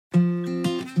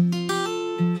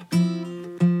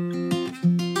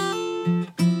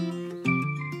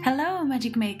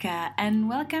Bookmaker, and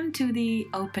welcome to the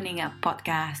Opening Up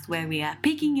podcast, where we are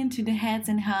peeking into the heads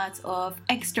and hearts of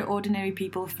extraordinary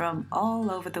people from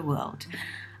all over the world.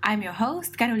 I'm your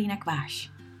host, Karolina Kvaš.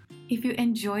 If you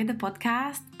enjoy the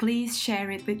podcast, please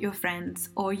share it with your friends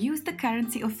or use the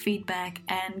currency of feedback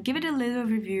and give it a little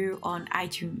review on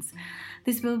iTunes.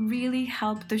 This will really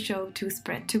help the show to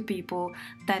spread to people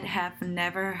that have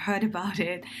never heard about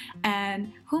it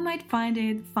and who might find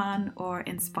it fun or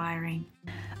inspiring.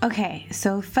 Okay,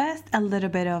 so first a little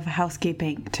bit of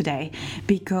housekeeping today,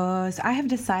 because I have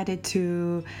decided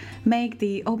to make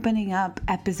the Opening Up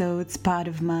episodes part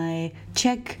of my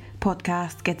Czech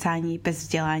podcast Kecání bez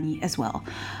vzdělání as well.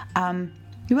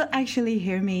 You will actually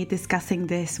hear me discussing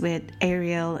this with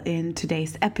Ariel in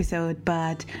today's episode,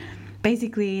 but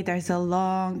basically there's a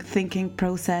long thinking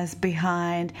process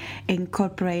behind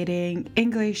incorporating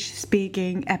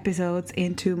English-speaking episodes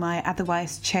into my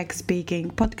otherwise Czech-speaking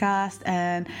podcast,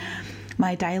 and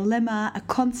my dilemma, a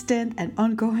constant and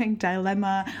ongoing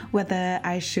dilemma, whether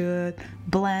I should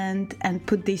blend and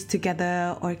put these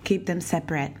together or keep them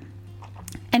separate.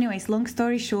 Anyways, long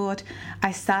story short,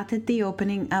 I started the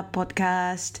Opening Up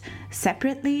podcast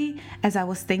separately as I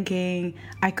was thinking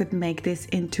I could make this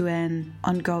into an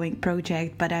ongoing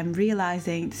project, but I'm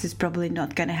realizing this is probably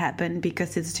not going to happen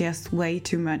because it's just way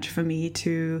too much for me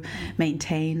to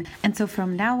maintain. And so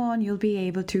from now on, you'll be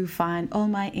able to find all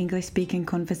my English-speaking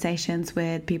conversations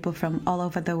with people from all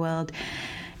over the world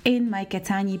in my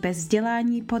Kecání bez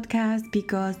vzdělání podcast,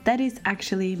 because that is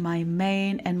actually my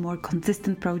main and more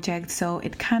consistent project, so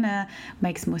it kind of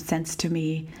makes more sense to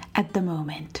me at the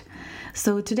moment.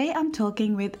 So today I'm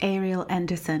talking with Ariel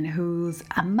Anderson, who's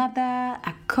a mother,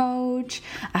 a coach,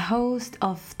 a host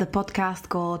of the podcast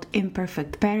called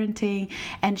Imperfect Parenting,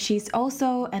 and she's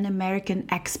also an American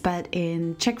expat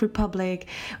in Czech Republic,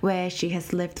 where she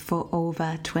has lived for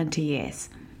over 20 years.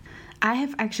 I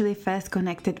have actually first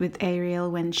connected with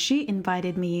Ariel when she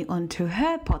invited me onto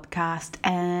her podcast,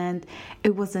 and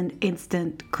it was an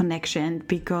instant connection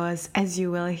because, as you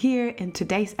will hear in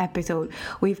today's episode,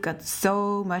 we've got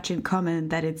so much in common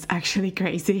that it's actually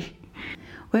crazy.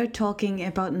 We're talking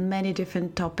about many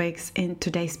different topics in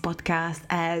today's podcast,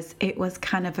 as it was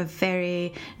kind of a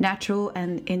very natural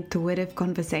and intuitive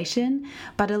conversation,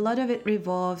 but a lot of it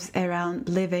revolves around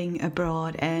living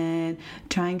abroad and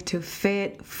trying to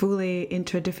fit fully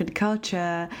into a different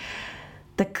culture,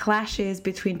 the clashes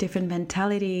between different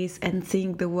mentalities, and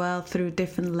seeing the world through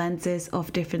different lenses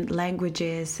of different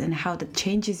languages and how that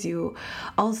changes you.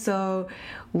 Also,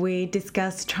 we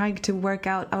discussed trying to work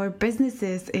out our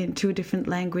businesses in two different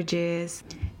languages,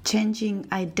 changing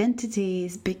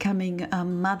identities, becoming a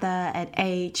mother at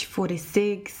age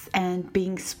 46, and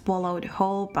being swallowed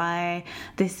whole by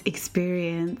this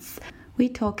experience. We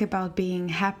talk about being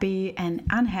happy and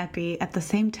unhappy at the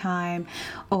same time,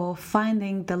 or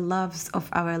finding the loves of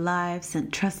our lives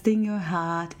and trusting your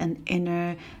heart and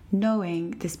inner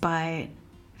knowing despite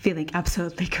feeling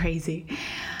absolutely crazy.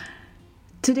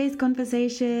 Today's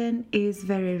conversation is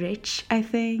very rich, I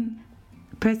think.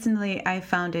 Personally, I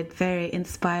found it very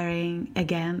inspiring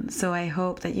again, so I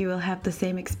hope that you will have the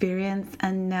same experience.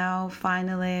 And now,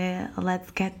 finally,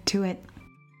 let's get to it.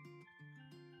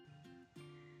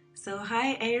 So,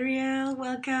 hi Ariel,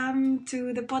 welcome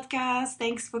to the podcast.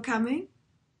 Thanks for coming.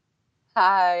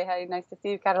 Hi, nice to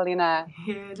see you, Carolina.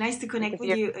 Yeah, nice to connect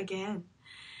with you again.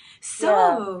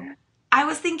 So, yeah. I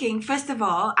was thinking, first of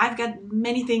all, I've got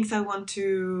many things I want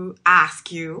to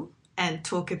ask you and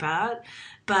talk about.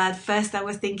 But first I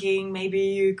was thinking maybe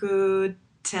you could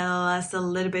tell us a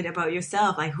little bit about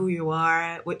yourself, like who you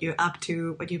are, what you're up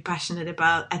to, what you're passionate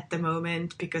about at the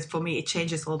moment, because for me it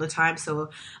changes all the time.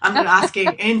 So I'm not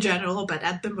asking in general, but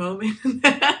at the moment.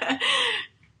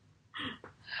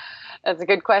 That's a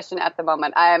good question. At the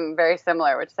moment, I am very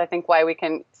similar, which is I think why we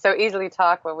can so easily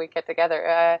talk when we get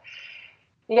together.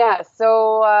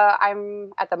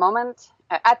 I'm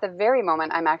at the very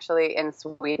moment, I'm actually in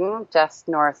Sweden, just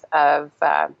north of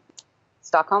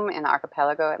Stockholm, in the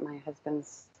archipelago, at my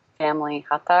husband's family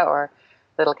hata, or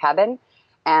little cabin.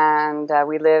 And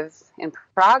we live in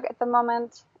Prague at the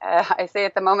moment. I say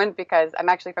at the moment because I'm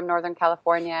actually from Northern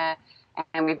California,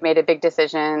 and we've made a big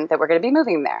decision that we're going to be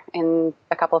moving there in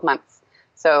a couple of months.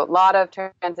 So a lot of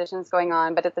transitions going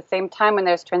on, but at the same time, when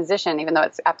there's transition, even though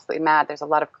it's absolutely mad, there's a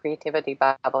lot of creativity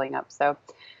bubbling up. So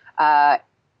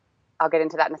I'll get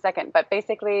into that in a second. But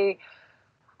basically,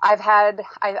 I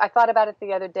thought about it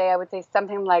the other day. I would say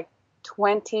something like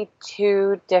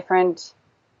 22 different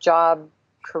job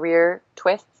career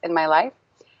twists in my life.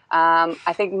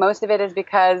 I think most of it is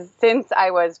because since I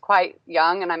was quite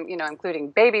young, and I'm,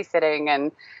 including babysitting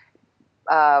and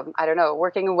I don't know,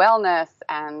 working in wellness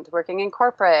and working in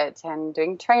corporate and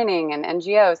doing training and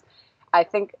NGOs. I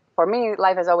think for me,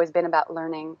 life has always been about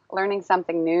learning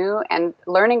something new and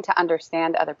learning to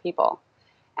understand other people.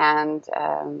 And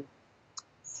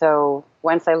so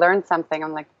once I learn something,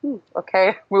 I'm like,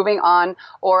 okay, moving on.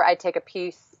 Or I take a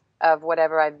piece of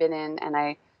whatever I've been in and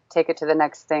I take it to the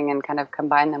next thing and kind of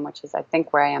combine them, which is, I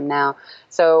think, where I am now.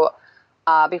 So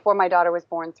before my daughter was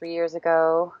born 3 years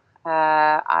ago,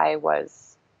 I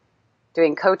was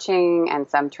doing coaching and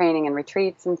some training and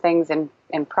retreats and things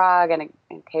in Prague and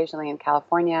occasionally in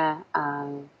California.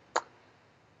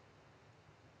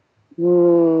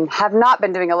 Have not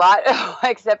been doing a lot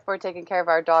except for taking care of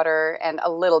our daughter and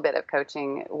a little bit of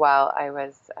coaching while I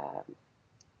was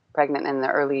pregnant in the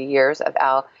early years of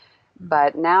Al.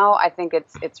 But now I think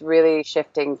it's really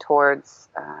shifting towards,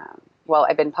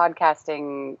 I've been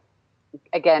podcasting,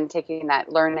 again, taking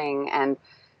that learning and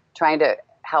trying to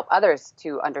help others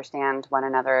to understand one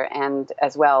another and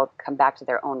as well come back to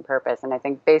their own purpose. And I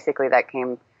think basically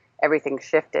everything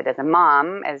shifted as a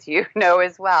mom, as you know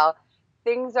as well.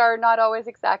 Things are not always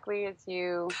exactly as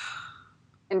you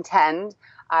intend.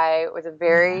 I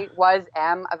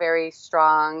am a very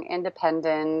strong,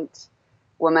 independent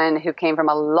woman who came from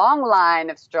a long line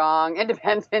of strong,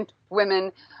 independent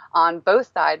women on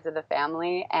both sides of the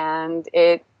family. And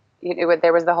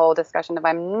there was the whole discussion of,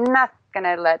 I'm not going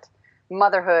to let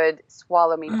motherhood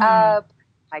swallow me up.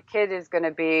 My kid is going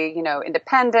to be,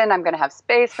 independent. I'm going to have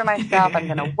space for myself. I'm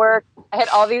going to work. I had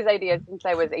all these ideas since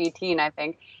I was 18, I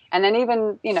think. And then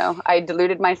even, I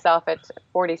deluded myself at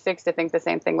 46 to think the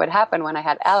same thing would happen when I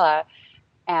had Ella.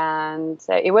 And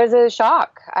it was a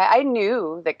shock. I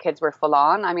knew that kids were full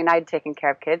on. I mean, I'd taken care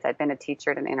of kids. I'd been a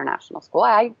teacher at an international school.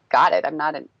 I got it. I'm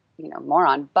not a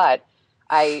moron, but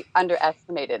I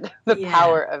underestimated the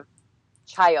power of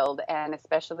child, and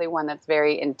especially one that's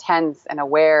very intense and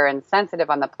aware and sensitive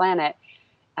on the planet.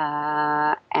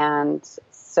 And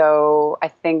so I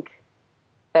think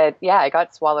that, I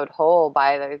got swallowed whole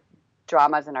by the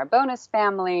dramas in our bonus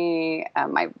family,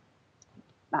 my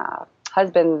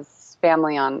husband's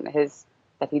family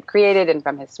that he'd created, and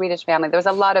from his Swedish family. There was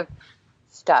a lot of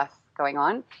stuff going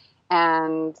on.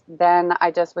 And then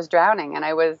I just was drowning, and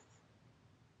I was,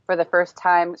 for the first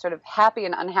time, sort of happy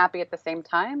and unhappy at the same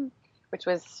time, which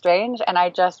was strange. And I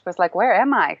just was like, where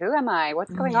am I? Who am I?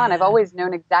 What's going on? I've always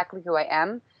known exactly who I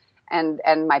am. And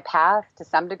my path, to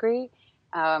some degree,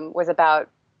 was about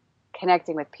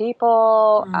connecting with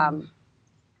people,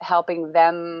 helping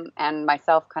them and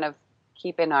myself kind of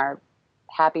keep in our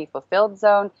happy, fulfilled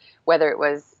zone, whether it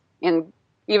was even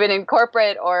in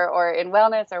corporate or in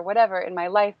wellness or whatever in my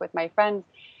life with my friends.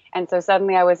 And so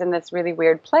suddenly I was in this really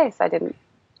weird place I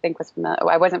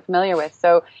wasn't familiar with.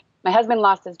 So my husband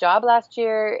lost his job last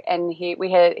year, and he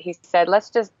said,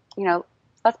 let's just,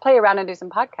 let's play around and do some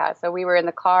podcasts. So we were in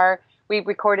the car. We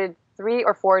recorded 3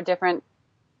 or 4 different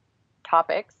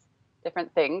topics,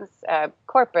 different things,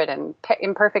 corporate and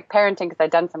imperfect parenting, because I'd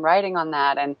done some writing on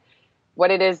that, and what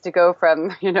it is to go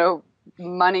from,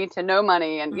 money to no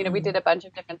money. And, we did a bunch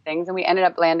of different things, and we ended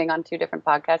up landing on 2 different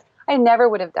podcasts. I never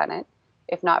would have done it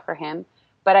if not for him.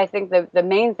 But I think the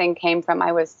main thing came from,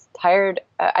 I was tired.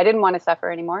 I didn't want to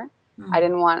suffer anymore. I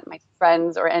didn't want my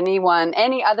friends or any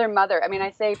other mother. I mean,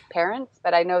 I say parents,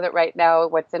 but I know that right now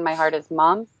what's in my heart is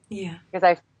moms. Yeah. Because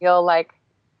I feel like,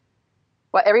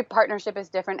 every partnership is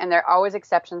different, and there are always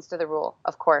exceptions to the rule,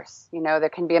 of course. There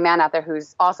can be a man out there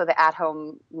who's also the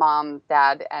at-home mom,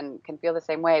 dad, and can feel the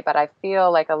same way. But I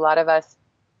feel like a lot of us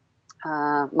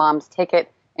moms take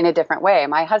it in a different way.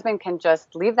 My husband can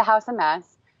just leave the house a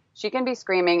mess. She can be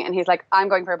screaming, and he's like, I'm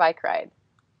going for a bike ride.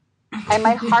 And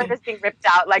my heart is being ripped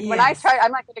out. Like, when I try,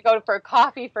 I'm not going to go for a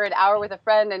coffee for an hour with a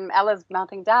friend, and Ella's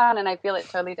melting down, and I feel it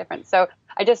totally different. So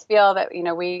I just feel that,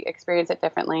 we experience it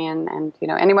differently, and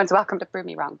anyone's welcome to prove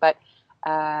me wrong. But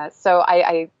so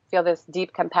I feel this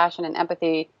deep compassion and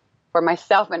empathy for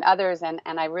myself and others, and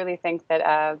I really think that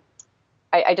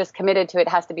I just committed to it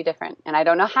has to be different. And I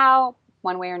don't know how,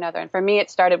 one way or another. And for me,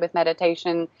 it started with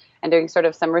meditation and doing sort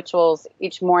of some rituals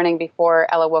each morning before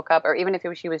Ella woke up, or even if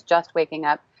she was just waking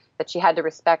up, that she had to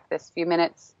respect this few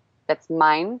minutes that's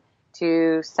mine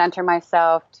to center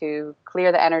myself, to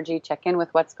clear the energy, check in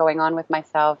with what's going on with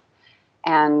myself,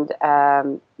 and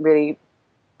really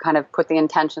kind of put the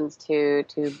intentions to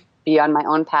be on my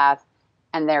own path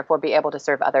and therefore be able to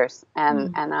serve others.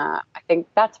 And I think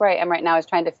that's where I am right now, is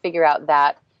trying to figure out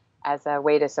that as a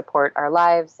way to support our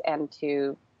lives and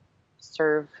to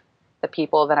serve the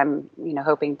people that I'm,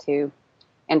 hoping to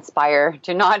inspire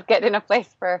to not get in a place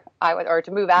where I would, or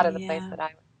to move out of the place that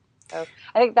I was. So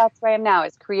I think that's where I am now,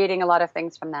 is creating a lot of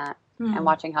things from that and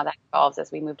watching how that evolves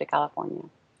as we move to California.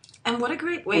 And what a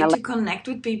great way to connect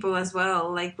with people as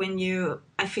well. Like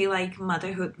I feel like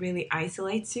motherhood really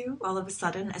isolates you all of a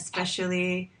sudden,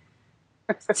 especially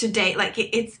today. Like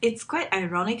it's quite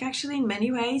ironic actually in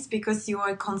many ways, because you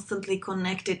are constantly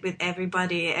connected with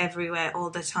everybody everywhere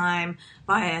all the time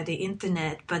via the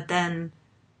internet. But then,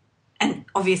 and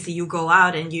obviously you go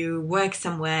out and you work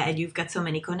somewhere and you've got so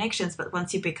many connections, but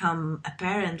once you become a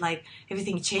parent, like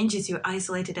everything changes. You're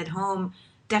isolated at home,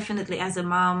 definitely as a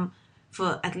mom,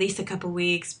 for at least a couple of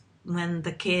weeks when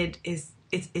the kid is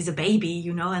a baby,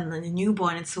 you know, and then a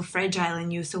newborn. It's so fragile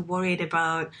and you're so worried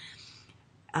about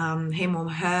him or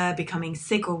her becoming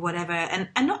sick or whatever, and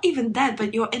not even that,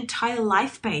 but your entire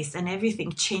life base and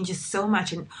everything changes so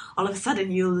much, and all of a sudden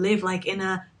you live like in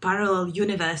a parallel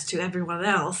universe to everyone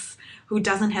else who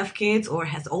doesn't have kids or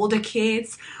has older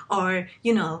kids, or,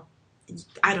 you know,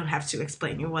 I don't have to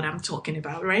explain you what I'm talking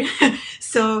about, right?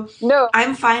 So no.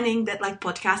 I'm finding that like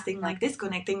podcasting like this,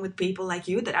 connecting with people like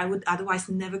you that I would otherwise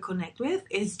never connect with,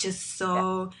 is just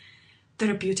so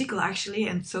therapeutical actually,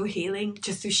 and so healing,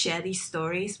 just to share these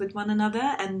stories with one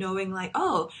another, and knowing like,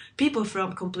 oh, people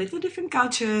from completely different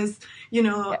cultures, you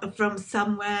know, from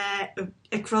somewhere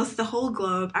across the whole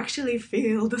globe actually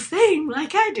feel the same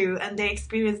like I do, and they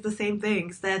experience the same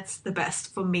things. That's the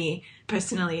best for me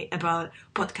personally about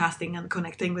podcasting and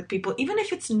connecting with people, even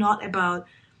if it's not about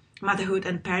motherhood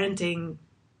and parenting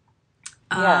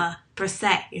per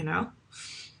se, you know.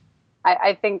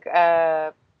 I think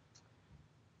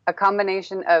a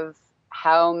combination of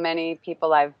how many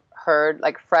people I've heard,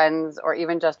 like friends or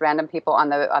even just random people on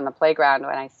the playground,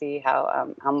 when I see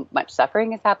how much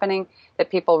suffering is happening, that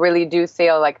people really do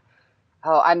feel like,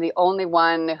 oh, I'm the only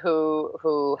one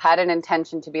who had an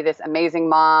intention to be this amazing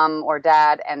mom or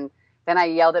dad, and then I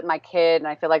yelled at my kid and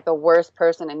I feel like the worst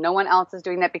person, and no one else is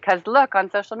doing that, because look, on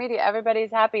social media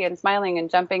everybody's happy and smiling and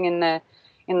jumping in the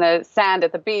sand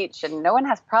at the beach, and no one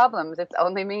has problems. It's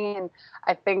only me. And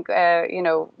I think, you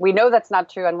know, we know that's not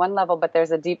true on one level, but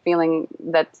there's a deep feeling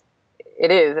that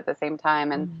it is at the same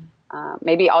time. And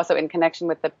maybe also in connection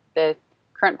with the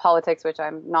current politics, which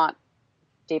I'm not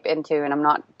deep into and I'm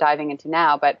not diving into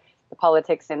now, but the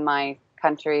politics in my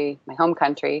country, my home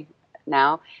country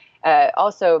now,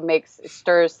 also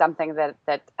stirs something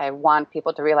that I want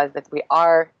people to realize, that we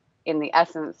are in the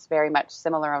essence very much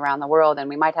similar around the world, and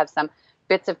we might have some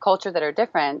bits of culture that are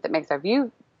different, that makes our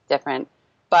view different,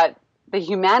 but the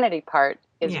humanity part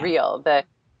is real. The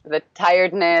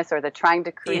tiredness, or the trying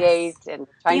to create and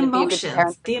trying to be a good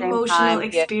parent at the emotional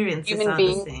experiences human are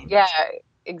being. the same. Yeah,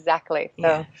 exactly.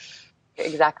 So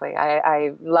exactly.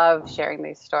 I love sharing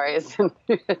these stories.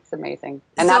 It's amazing.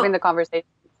 And having the conversation.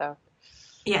 So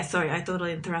yeah, sorry, I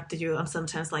totally interrupted you. I'm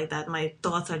sometimes like that. My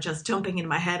thoughts are just jumping in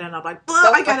my head and I'm like,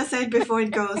 I gotta say it before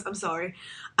it goes. I'm sorry.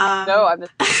 No, I'm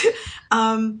just...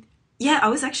 yeah, I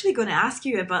was actually going to ask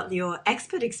you about your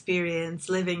expat experience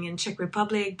living in Czech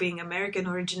Republic, being American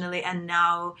originally, and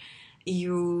now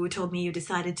you told me you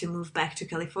decided to move back to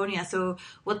California. So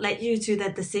what led you to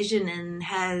that decision, and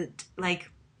had like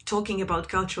talking about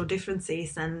cultural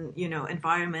differences and, you know,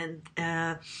 environment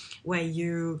where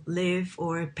you live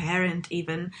or parent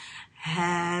even,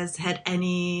 has had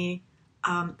any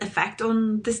effect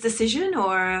on this decision?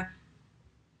 Or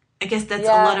I guess that's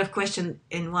a lot of question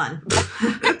in one.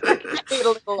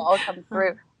 It'll all come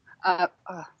through.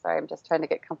 Sorry, I'm just trying to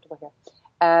get comfortable here.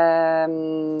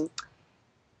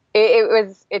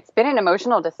 It's been an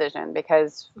emotional decision,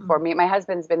 because for me, my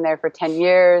husband's been there for 10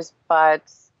 years, but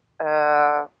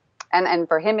and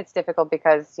for him it's difficult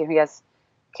because, you know, he has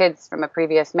kids from a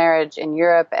previous marriage in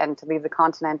Europe, and to leave the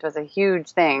continent was a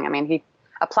huge thing. I mean, he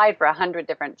applied for 100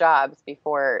 different jobs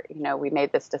before, you know, we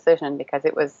made this decision, because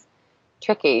it was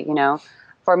tricky, you know.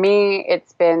 For me,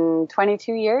 it's been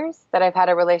 22 years that I've had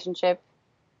a relationship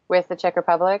with the Czech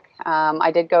Republic.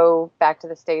 I did go back to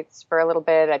the States for a little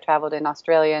bit. I traveled in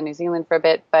Australia and New Zealand for a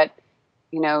bit, but,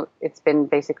 you know, it's been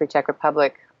basically Czech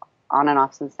Republic on and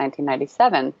off since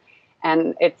 1997.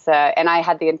 And and I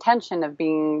had the intention of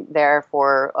being there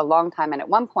for a long time. And at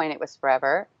one point it was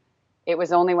forever. It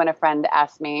was only when a friend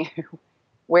asked me,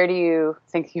 where do you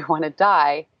think you want to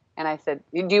die? And I said,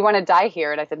 do you want to die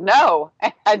here? And I said, no.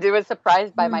 I was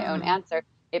surprised by my own answer.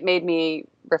 It made me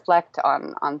reflect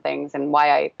on things and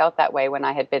why I felt that way when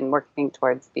I had been working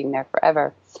towards being there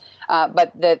forever.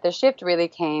 But the shift really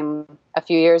came a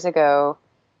few years ago.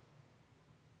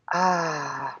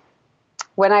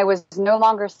 When I was no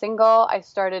longer single, I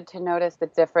started to notice the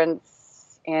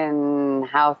difference in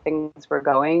how things were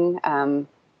going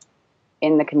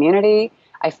in the community.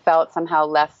 I felt somehow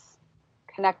less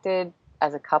connected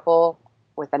as a couple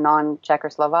with a non-Czech or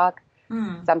Slovak.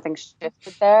 Something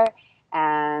shifted there.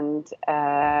 And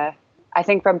I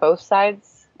think from both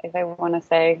sides, if I want to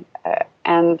say.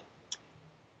 And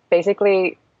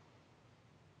basically,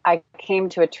 I came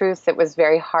to a truth that was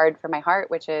very hard for my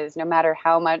heart, which is no matter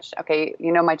how much, okay,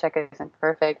 my Czech isn't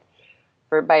perfect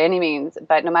by any means,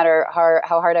 but no matter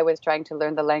how hard I was trying to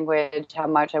learn the language, how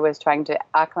much I was trying to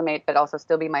acclimate, but also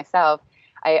still be myself,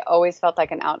 I always felt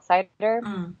like an outsider.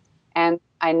 And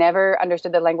I never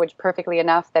understood the language perfectly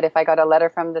enough that if I got a letter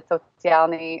from the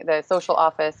the social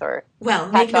office or...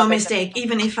 Well, make no mistake,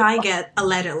 even if I get a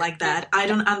letter like that, I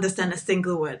don't understand a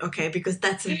single word, okay? Because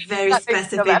that's a very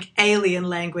specific alien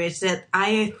language that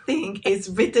I think is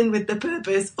written with the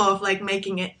purpose of like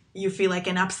making it you feel like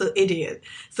an absolute idiot,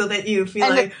 so that you feel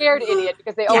and like... a scared idiot,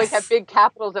 because they always have big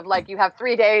capitals of like, you have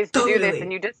 3 days to do this,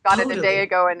 and you just got it a day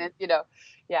ago, and it,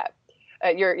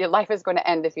 your life is going to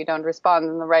end if you don't respond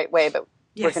in the right way, but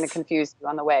we're going to confuse you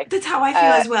on the way. That's how I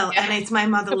feel as well, and it's my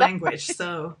mother language,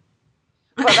 so...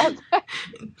 Well, that's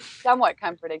somewhat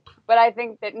comforting. But I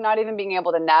think that not even being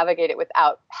able to navigate it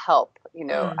without help,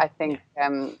 I think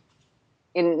in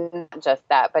not just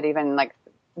that, but even like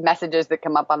messages that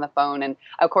come up on the phone. And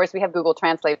of course we have Google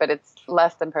Translate, but it's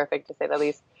less than perfect, to say the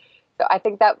least. So I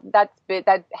think that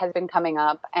has been coming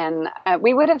up, and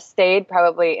we would have stayed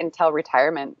probably until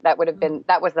retirement. That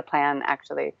was the plan,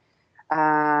 actually.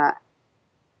 But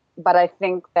I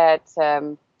think that,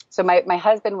 so my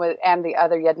husband and the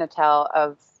other Jednatel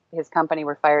of his company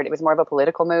were fired. It was more of a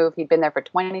political move. He'd been there for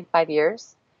 25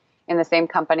 years in the same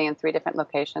company in 3 different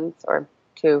locations, or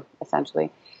 2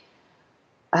 essentially.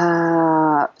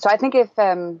 So I think if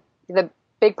the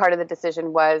big part of the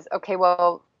decision was, okay,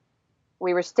 well,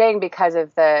 we were staying because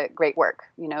of the great work.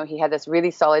 He had this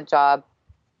really solid job.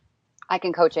 I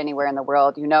can coach anywhere in the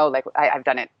world. Like I've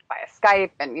done it via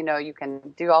Skype, and you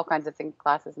can do all kinds of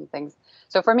classes and things.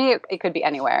 So for me, it could be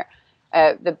anywhere.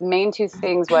 The main 2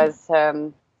 things was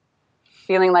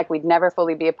feeling like we'd never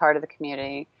fully be a part of the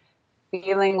community.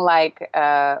 Feeling like,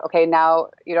 okay,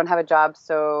 now you don't have a job,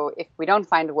 so if we don't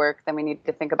find work, then we need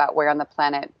to think about where on the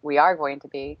planet we are going to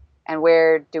be, and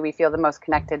where do we feel the most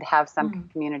connected, have some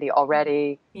community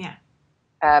already. Yeah.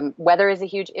 Weather is a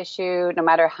huge issue. No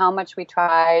matter how much we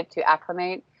try to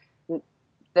acclimate,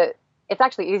 it's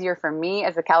actually easier for me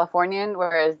as a Californian,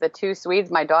 whereas the 2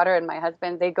 Swedes, my daughter and my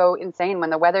husband, they go insane when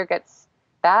the weather gets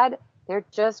bad. They're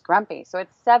just grumpy. So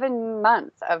it's 7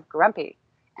 months of grumpy.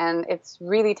 And it's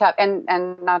really tough, and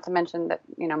not to mention that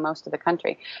most of the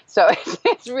country. So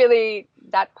it's really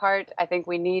that part. I think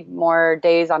we need more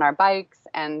days on our bikes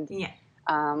and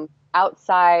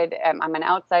outside. I'm an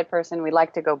outside person. We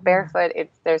like to go barefoot.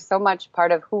 There's so much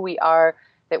part of who we are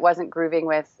that wasn't grooving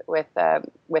with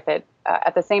it.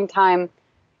 At the same time,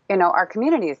 our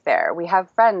community is there. We have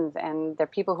friends, and the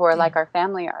people who are like our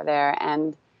family are there,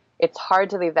 and it's hard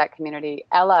to leave that community.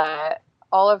 Ella,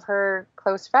 all of her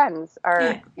close friends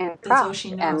are in Prague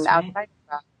and outside of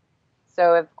Prague.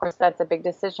 So, of course, that's a big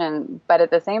decision. But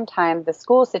at the same time, the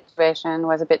school situation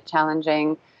was a bit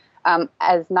challenging.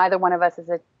 As neither one of us is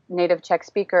a native Czech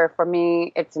speaker, for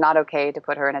me, it's not okay to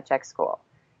put her in a Czech school.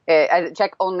 A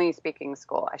Czech-only speaking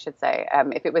school, I should say.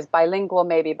 If it was bilingual,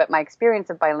 maybe. But my experience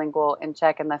of bilingual in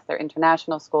Czech, unless they're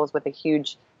international schools with a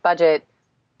huge budget,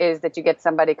 is that you get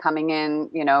somebody coming in,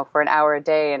 for an hour a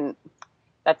day. And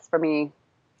that's, for me...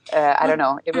 I don't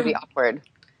know. It would be awkward.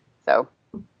 So,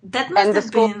 and the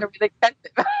schools are really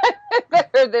expensive.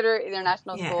 that are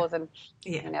international schools, and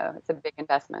it's a big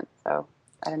investment. So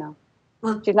I don't know.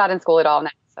 Well, she's not in school at all now.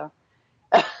 So,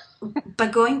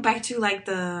 but going back to like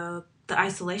the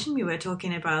isolation we were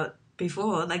talking about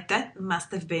before, like that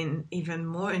must have been even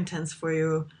more intense for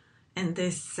you in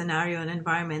this scenario and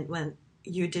environment when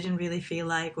you didn't really feel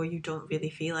like, or you don't really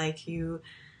feel like you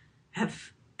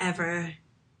have ever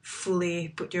fully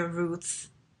put your roots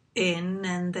in,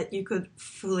 and that you could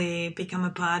fully become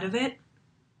a part of it?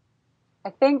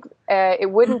 I think it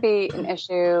wouldn't be an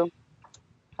issue.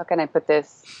 How can I put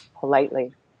this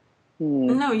politely?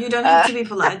 No, you don't have to be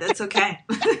polite. That's okay.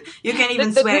 You can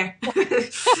even swear.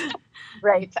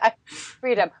 Right.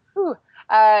 Freedom. The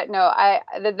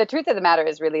truth of the matter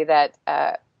is really that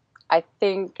I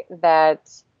think that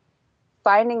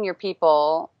finding your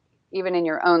people, even in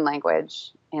your own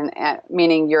language, and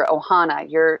meaning your ohana,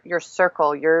 your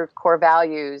circle, your core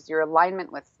values, your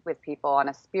alignment with people on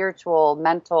a spiritual,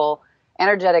 mental,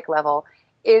 energetic level,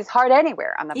 is hard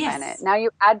anywhere on the planet. Now you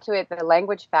add to it the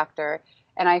language factor,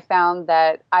 and I found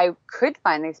that I could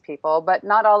find these people, but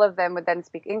not all of them would then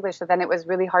speak English. So then it was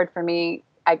really hard for me.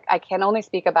 I can only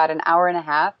speak about an hour and a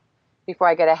half before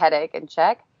I get a headache in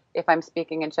Czech if I'm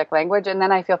speaking in Czech language, and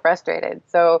then I feel frustrated.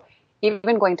 So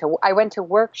even I went to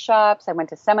workshops, I went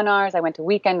to seminars, I went to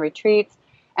weekend retreats,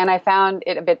 and I found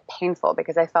it a bit painful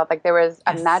because I felt like there was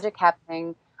a magic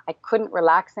happening. I couldn't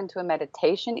relax into a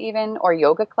meditation even or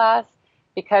yoga class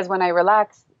because when I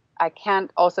relax, I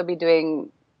can't also be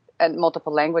doing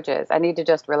multiple languages. I need to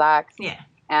just relax. Yeah.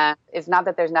 And it's not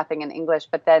that there's nothing in English,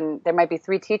 but then there might be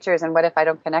 3 teachers, and what if I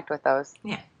don't connect with those?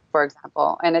 Yeah. For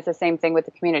example. And it's the same thing with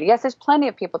the community. Yes, there's plenty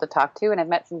of people to talk to, and I've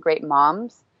met some great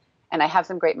moms, and I have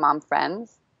some great mom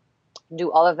friends.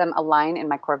 Do all of them align in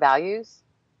my core values?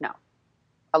 No.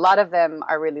 A lot of them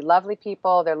are really lovely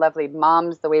people. They're lovely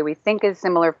moms. The way we think is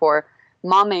similar for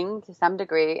momming to some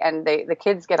degree, and the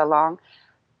kids get along.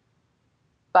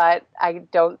 But I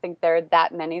don't think there are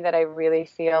that many that I really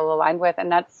feel aligned with, and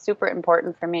that's super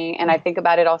important for me. And I think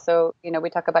about it also, we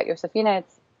talk about Josefina,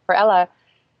 it's for Ella.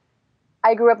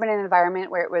 I grew up in an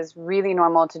environment where it was really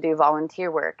normal to do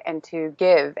volunteer work and to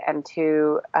give and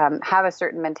to have a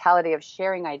certain mentality of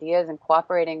sharing ideas and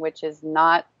cooperating, which is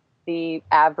not the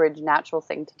average natural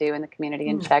thing to do in the community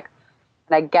in Czech.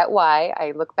 And I get why.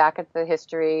 I look back at the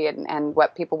history and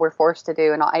what people were forced to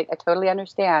do, and I totally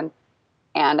understand.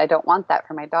 And I don't want that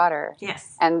for my daughter.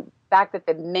 Yes. And the fact that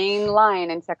the main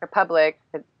line in Czech Republic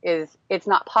is "it's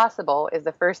not possible" is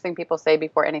the first thing people say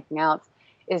before anything else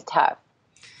is tough.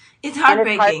 It's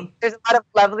heartbreaking. There's a lot of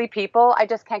lovely people. I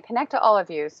just can't connect to all of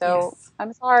you. So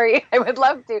I'm sorry. I would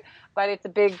love to, but it's a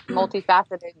big,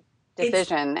 multifaceted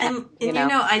decision. And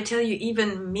I tell you,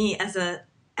 even me as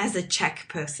a Czech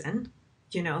person,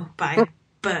 by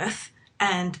birth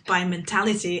and by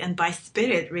mentality and by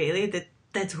spirit, really,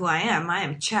 that's who I am. I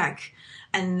am Czech.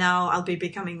 And now I'll be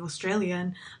becoming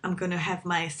Australian. I'm going to have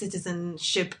my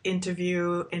citizenship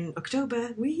interview in October.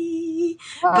 Whee!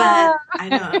 But I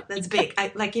know, that's big.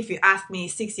 Like if you asked me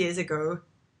 6 years ago,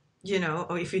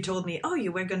 or if you told me, oh,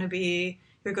 you're going to be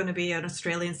an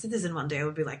Australian citizen one day, I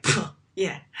would be like,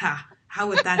 yeah, how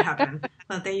would that happen?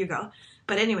 Well, there you go.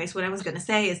 But anyways, what I was going to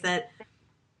say is that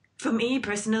for me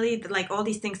personally, like all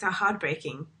these things are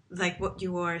heartbreaking. Like what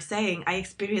you were saying, I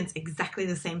experienced exactly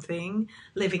the same thing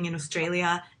living in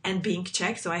Australia and being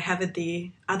Czech. So I have it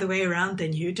the other way around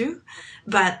than you do.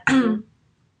 But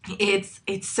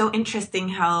it's so interesting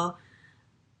how,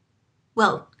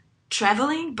 well,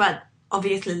 traveling, but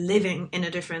obviously living in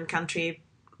a different country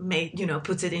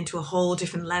puts it into a whole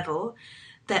different level.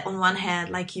 That on one hand,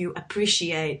 like you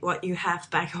appreciate what you have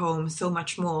back home so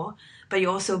much more, but you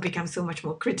also become so much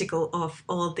more critical of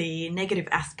all the negative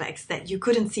aspects that you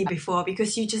couldn't see before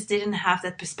because you just didn't have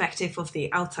that perspective of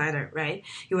the outsider, right?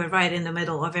 You were right in the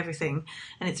middle of everything,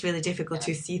 and it's really difficult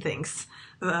to see things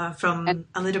from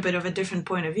a little bit of a different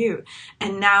point of view.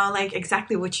 And now, like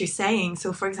exactly what you're saying.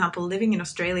 So, for example, living in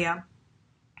Australia,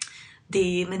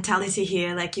 the mentality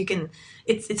here, like you can,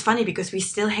 it's funny because we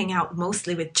still hang out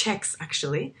mostly with Czechs,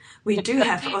 actually. We do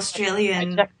have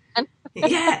Australian,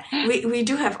 we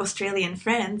do have Australian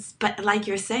friends, but like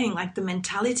you're saying, like the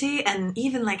mentality and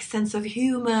even like sense of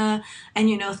humor and,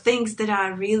 things that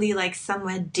are really like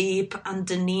somewhere deep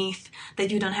underneath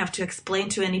that you don't have to explain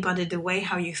to anybody, the way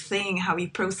how you think, how you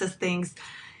process things,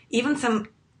 even some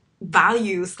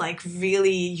values, like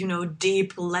really,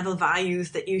 deep level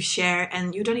values that you share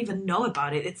and you don't even know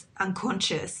about it. It's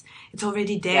unconscious. It's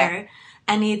already there.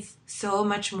 And it's so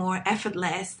much more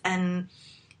effortless and,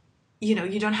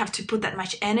 you don't have to put that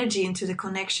much energy into the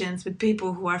connections with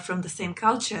people who are from the same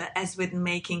culture as with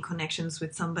making connections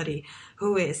with somebody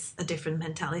who is a different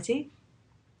mentality.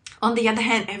 On the other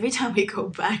hand, every time we go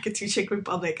back to Czech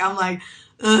Republic, I'm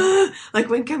like,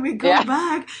 when can we go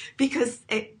back? Because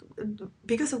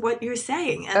of what you're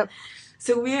saying. And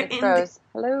so we're in froze.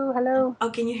 Hello. Oh,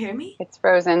 can you hear me? It's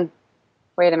frozen.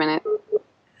 Wait a minute.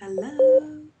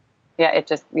 Hello. Yeah,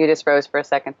 you just froze for a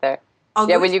second there. Oh,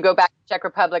 yeah, when you go back to Czech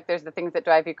Republic, there's the things that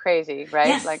drive you crazy, right?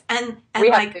 Yes, like, and we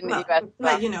like, have in the US.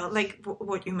 Well, like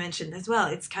what you mentioned as well,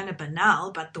 it's kind of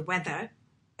banal, but the weather,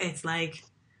 it's like,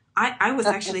 I was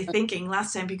actually thinking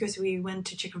last time, because we went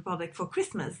to Czech Republic for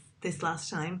Christmas this last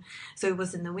time, so it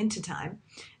was in the winter time,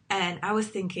 and I was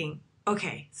thinking,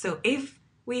 okay, so if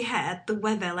we had the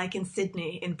weather like in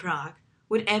Sydney, in Prague,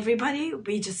 would everybody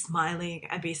be just smiling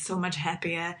and be so much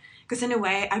happier? Because in a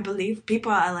way, I believe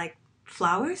people are like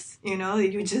flowers,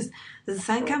 the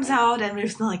sun comes out and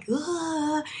it's not like,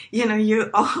 you're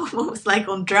almost like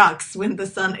on drugs when the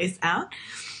sun is out.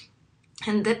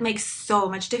 And that makes so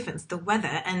much difference, the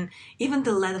weather and even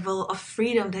the level of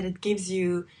freedom that it gives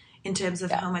you in terms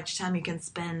of how much time you can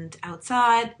spend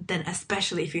outside, then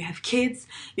especially if you have kids,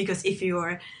 because if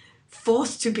you're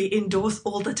forced to be indoors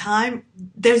all the time,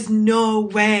 there's no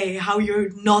way how you're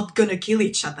not gonna kill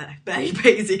each other,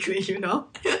 basically,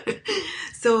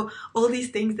 So all these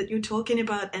things that you're talking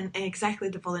about, and exactly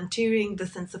the volunteering, the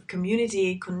sense of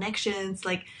community, connections,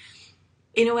 like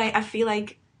in a way, I feel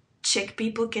like Czech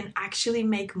people can actually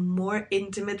make more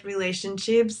intimate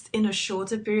relationships in a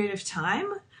shorter period of time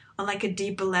on like a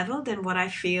deeper level than what I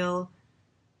feel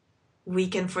we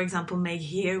can, for example, make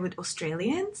here with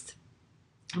Australians.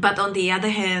 But on the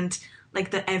other hand, like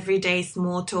the everyday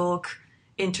small talk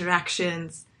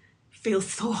interactions feel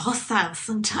so hostile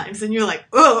sometimes, and you're like,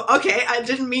 oh, okay, I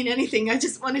didn't mean anything. I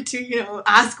just wanted to,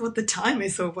 ask what the time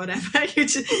is or whatever.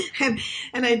 And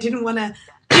I didn't want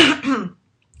to.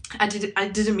 I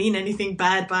didn't mean anything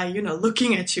bad by,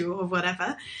 looking at you or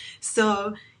whatever.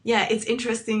 So yeah, it's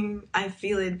interesting. I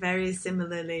feel it very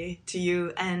similarly to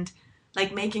you, and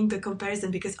like making the comparison,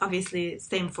 because obviously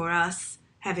same for us,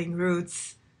 having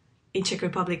roots in Czech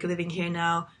Republic, living here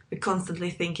now, we're constantly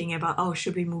thinking about, oh,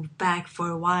 should we move back for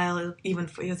a while, even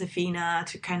for Josefina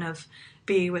to kind of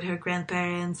be with her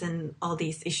grandparents and all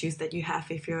these issues that you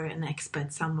have if you're an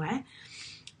expat somewhere.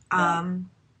 Yeah.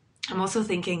 I'm also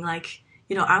thinking like,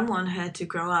 I want her to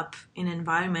grow up in an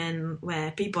environment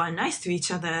where people are nice to each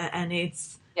other, and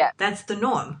that's the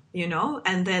norm,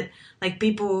 and that like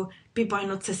people are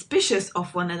not suspicious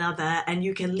of one another, and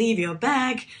you can leave your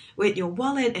bag with your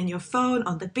wallet and your phone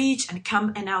on the beach and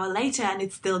come an hour later and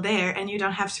it's still there, and you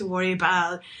don't have to worry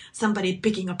about somebody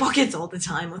picking your pockets all the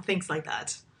time or things like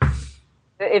that.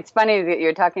 It's funny that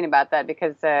you're talking about that,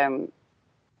 because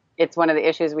it's one of the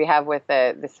issues we have with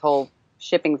this whole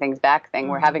shipping things back thing.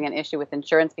 Mm-hmm. We're having an issue with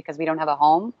insurance because we don't have a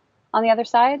home on the other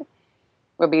side.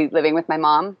 We'll be living with my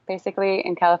mom basically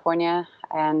in California,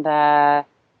 and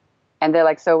they're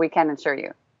like, so we can insure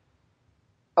you.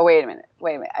 Oh, wait a minute.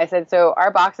 I said, so our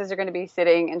boxes are going to be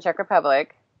sitting in Czech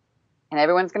Republic, and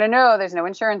everyone's going to know there's no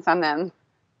insurance on them.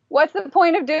 What's the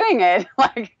point of doing it?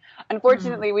 Like,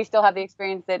 unfortunately, we still have the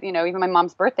experience that, even my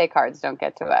mom's birthday cards don't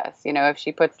get to us. If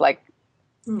she puts like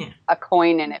a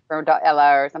coin in it for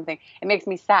Ella or something, it makes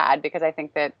me sad, because I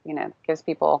think that, gives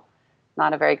people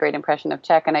not a very great impression of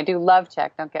Czech. And I do love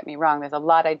Czech, don't get me wrong. There's a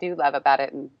lot I do love about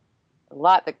it, and a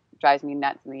lot that drives me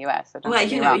nuts in the U.S. So don't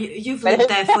get me wrong. You've lived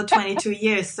there for 22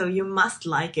 years, so you must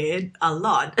like it a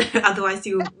lot. Otherwise,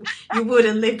 you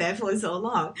wouldn't live there for so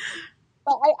long.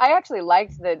 Well, I actually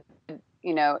liked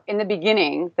in the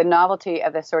beginning, the novelty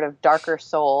of the sort of darker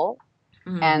soul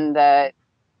and the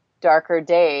darker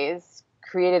days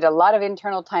created a lot of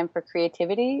internal time for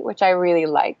creativity, which I really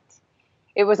liked.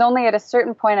 It was only at a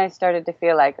certain point I started to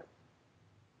feel like,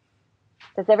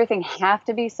 does everything have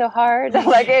to be so hard?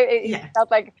 Like it felt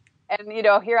like, and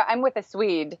here I'm with a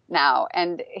Swede now,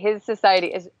 and his society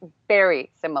is very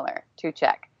similar to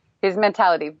Czech. His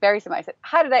mentality, very similar. I said,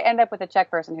 how did I end up with a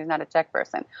Czech person who's not a Czech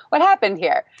person? What happened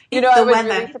here? It's the weather.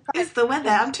 Really surprised. It's the weather,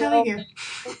 I'm telling you.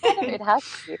 It has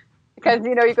to be. Because,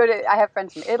 I have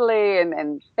friends from Italy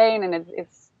and Spain, and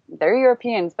they're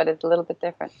Europeans, but it's a little bit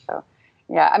different. So,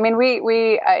 yeah, I mean,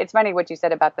 it's funny what you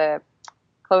said about the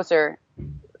closer,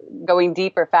 going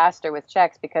deeper, faster with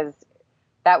Czechs, because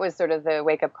that was sort of the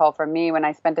wake-up call for me when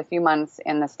I spent a few months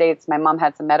in the States. My mom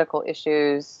had some medical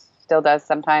issues, still does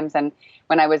sometimes, and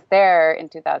when I was there in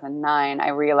 2009, I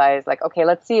realized, like, okay,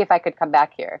 let's see if I could come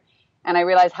back here. And I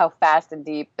realized how fast and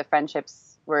deep the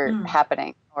friendships were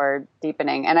happening or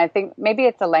deepening. And I think maybe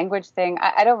it's a language thing.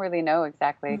 I don't really know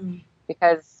exactly,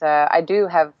 because I do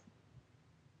have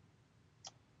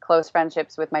close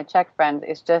friendships with my Czech friends.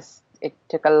 It's just, it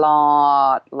took a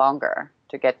lot longer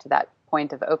to get to that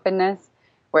point of openness.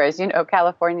 Whereas,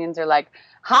 Californians are like,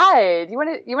 hi, do you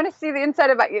want to see the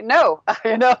inside about you? No,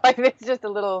 like it's just a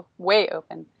little way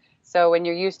open. So when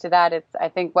you're used to that, it's, I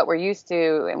think, what we're used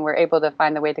to, and we're able to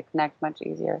find the way to connect much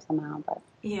easier somehow. But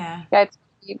yeah, it's,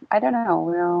 I don't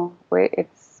know,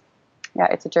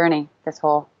 it's a journey, this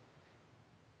whole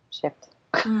shift.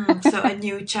 So a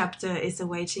new chapter is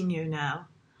awaiting you now.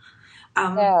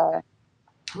 Well,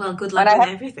 good luck with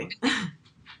everything.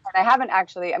 And I haven't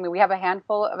actually, we have a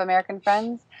handful of American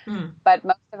friends, but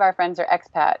most of our friends are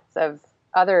expats of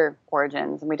other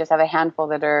origins, and we just have a handful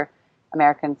that are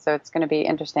Americans, so it's going to be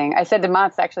interesting. I said to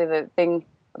Mats, actually, the thing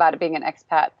about it being an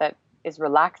expat that is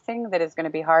relaxing, that is going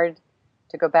to be hard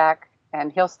to go back, and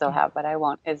he'll still have, but I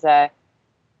won't, is,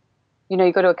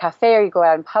 you go to a cafe or you go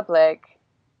out in public,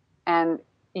 and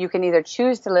you can either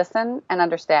choose to listen and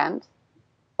understand,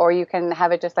 or you can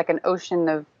have it just like an ocean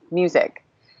of music.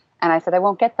 And I said, I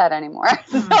won't get that anymore.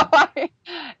 So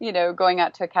going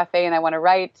out to a cafe and I want to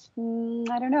write,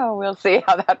 I don't know. We'll see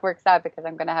how that works out, because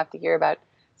I'm going to have to hear about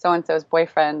so-and-so's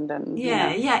boyfriend. And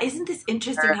Isn't this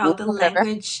interesting how the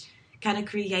language kind of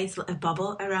creates a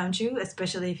bubble around you,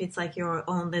 especially if it's like your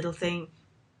own little thing.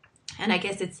 And I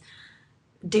guess it's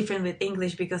different with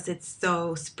English because it's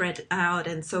so spread out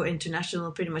and so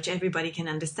international. Pretty much everybody can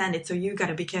understand it. So you got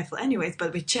to be careful anyways.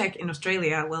 But with Czech in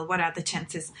Australia, well, what are the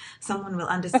chances someone will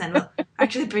understand? Well,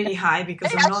 actually pretty high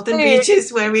because on northern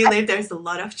beaches where we live, there's a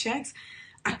lot of Czechs.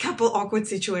 A couple awkward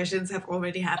situations have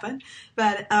already happened.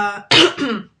 But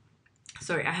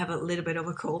sorry, I have a little bit of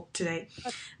a cold today.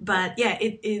 But yeah,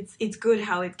 it's good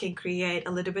how it can create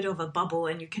a little bit of a bubble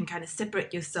and you can kind of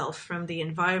separate yourself from the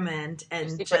environment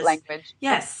and secret language.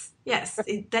 Yes,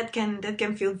 that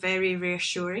can feel very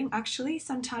reassuring actually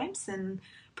sometimes and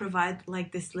provide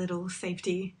like this little safe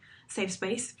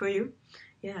space for you.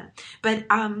 Yeah. But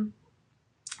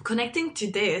connecting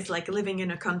to this, like living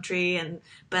in a country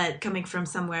but coming from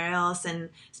somewhere else and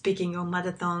speaking your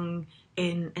mother tongue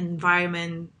in an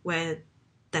environment where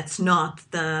that's not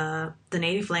the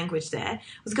native language there.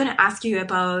 I was going to ask you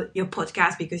about your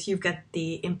podcast because you've got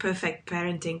the Imperfect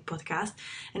Parenting podcast.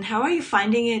 And how are you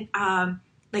finding it,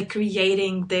 like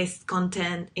creating this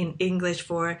content in English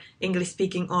for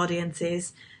English-speaking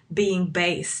audiences, being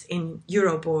based in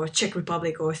Europe or Czech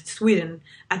Republic or Sweden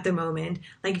at the moment?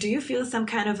 Like, do you feel some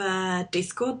kind of a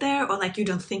discord there, or like you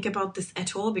don't think about this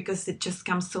at all because it just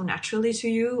comes so naturally to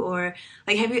you? Or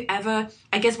like, have you ever,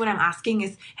 I guess what I'm asking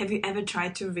is, have you ever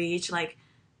tried to reach like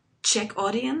Czech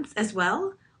audience as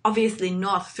well? Obviously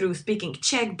not through speaking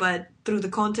Czech, but through the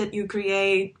content you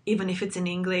create, even if it's in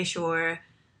English, or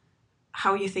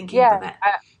how are you thinking about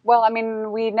that? Well, I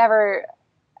mean, we never...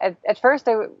 At first,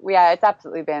 it's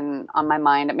absolutely been on my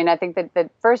mind. I mean, I think that the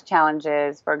first challenge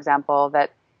is, for example, that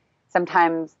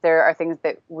sometimes there are things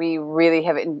that we really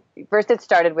have... First, it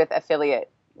started with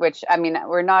affiliate, which, I mean,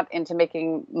 we're not into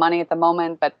making money at the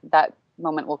moment, but that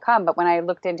moment will come. But when I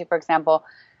looked into, for example,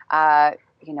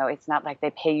 it's not like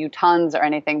they pay you tons or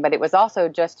anything, but it was also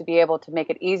just to be able to make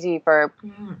it easy for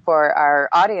our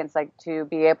audience, like to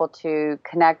be able to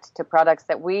connect to products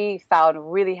that we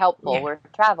found really helpful, or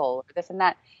travel, or this and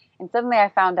that. And suddenly I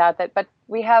found out that,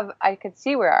 I could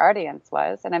see where our audience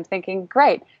was, and I'm thinking,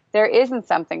 great, there isn't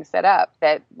something set up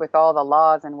that with all the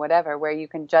laws and whatever, where you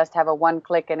can just have a one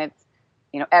click and it's,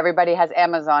 everybody has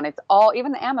Amazon. It's all,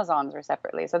 even the Amazons are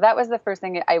separately. So that was the first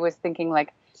thing I was thinking,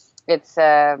 like, it's,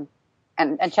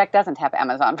 and Czech doesn't have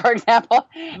Amazon, for example.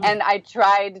 And I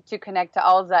tried to connect to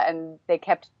Alza, and they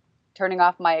kept turning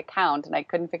off my account, and I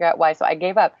couldn't figure out why. So I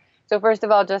gave up. So first of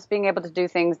all, just being able to do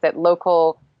things that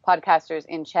local podcasters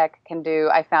in Czech can do,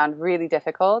 I found really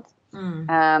difficult,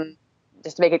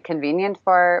 just to make it convenient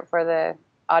for the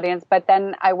audience. But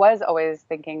then I was always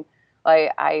thinking,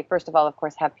 I first of all, of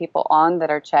course, have people on that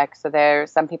are Czech. So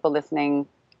there's some people listening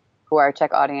who are a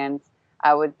Czech audience.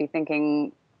 I would be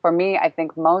thinking, for me, I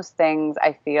think most things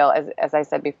I feel, as I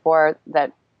said before,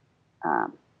 that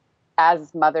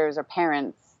as mothers or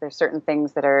parents, there's certain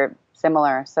things that are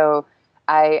similar. So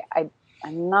I'm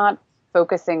not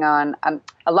focusing on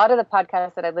a lot of the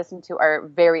podcasts that I listen to are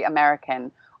very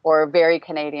American or very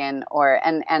Canadian,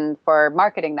 and for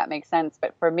marketing that makes sense.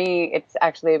 But for me, it's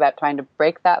actually about trying to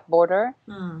break that border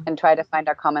and try to find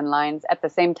our common lines. At the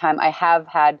same time, I have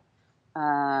had,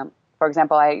 for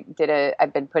example,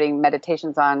 I've been putting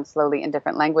meditations on slowly in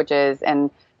different languages, and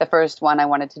the first one I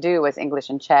wanted to do was English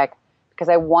and Czech because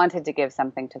I wanted to give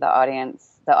something to the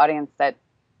audience that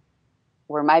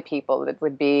were my people, that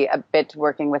would be a bit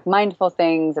working with mindful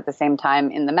things at the same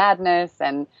time in the madness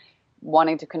and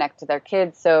wanting to connect to their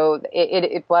kids. So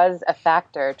it was a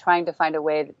factor, trying to find a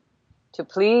way to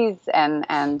please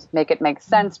and make it make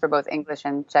sense for both English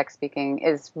and Czech speaking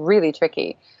is really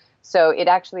tricky. So it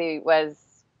actually was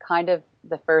kind of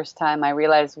the first time I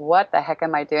realized, what the heck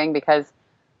am I doing? Because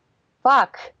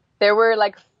there were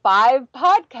like 5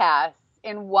 podcasts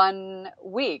in 1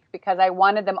 week because I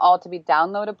wanted them all to be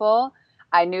downloadable.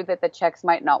 I knew that the Czechs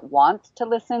might not want to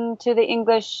listen to the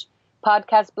English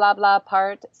podcast blah blah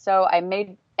part, so I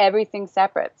made everything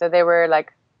separate. So there were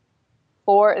like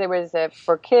 4. There was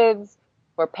for kids,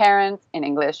 for parents in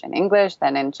English,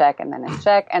 then in Czech, and then in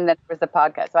Czech, and then there was the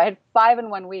podcast. So I had 5 in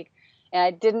 1 week, and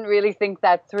I didn't really think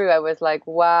that through. I was like,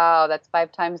 wow, that's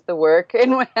 5 times the work,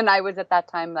 and I was at that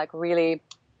time like really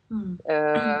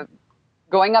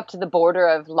going up to the border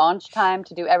of launch time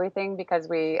to do everything because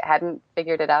we hadn't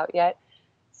figured it out yet.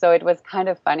 So it was kind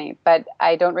of funny, but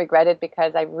I don't regret it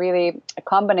because a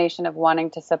combination of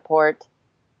wanting to support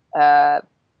the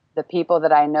people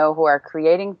that I know who are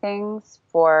creating things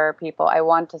for people. I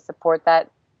want to support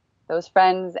those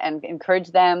friends and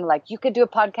encourage them, like, you could do a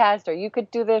podcast or you could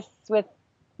do this with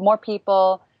more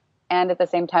people, and at the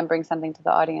same time bring something to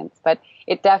the audience. But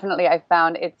it definitely, I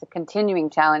found it's a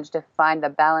continuing challenge to find the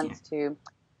balance to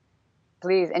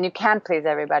please, and you can please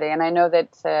everybody. And I know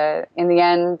that in the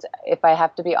end, if I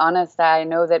have to be honest, I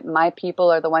know that my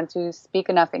people are the ones who speak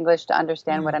enough English to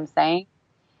understand what I'm saying,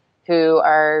 who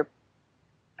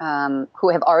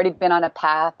have already been on a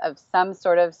path of some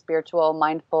sort of spiritual,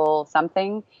 mindful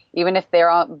something, even if they're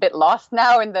a bit lost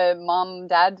now in the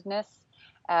mom-dadness,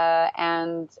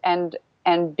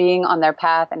 and being on their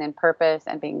path and in purpose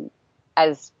and being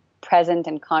as present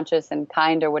and conscious and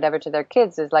kind or whatever to their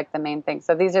kids is like the main thing.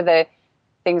 So these are the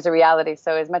things of reality.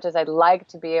 So as much as I'd like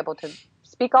to be able to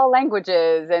speak all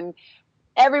languages and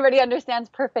everybody understands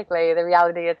perfectly, the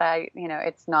reality is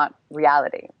it's not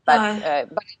reality. But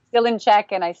it's still in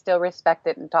check, and I still respect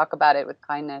it and talk about it with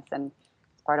kindness, and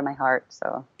it's part of my heart.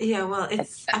 So yeah, well,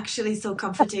 it's actually so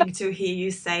comforting to hear you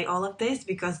say all of this,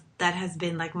 because that has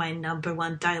been like my number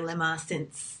one dilemma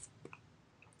since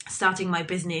starting my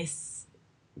business,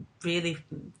 really,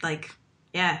 like,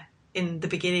 yeah, in the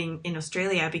beginning in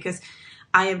Australia, because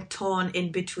I am torn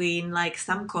in between, like,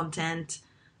 some content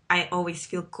I always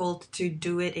feel called to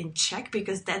do it in Czech,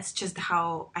 because that's just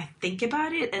how I think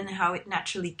about it and how it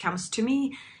naturally comes to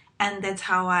me, and that's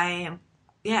how I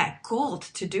am, called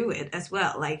to do it as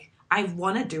well. Like, I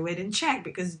want to do it in Czech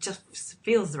because it just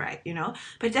feels right,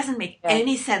 but it doesn't make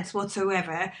any sense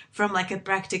whatsoever from like a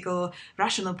practical,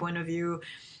 rational point of view,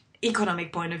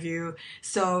 economic point of view.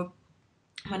 So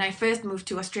when I first moved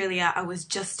to Australia, I was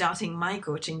just starting my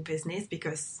coaching business,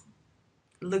 because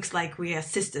looks like we are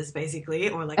sisters basically,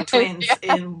 or like twins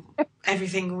in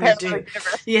everything we do.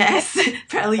 Universe. Yes,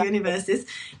 parallel universes.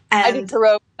 And I do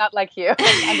tarot, not like you,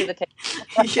 under the table.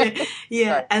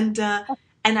 yeah.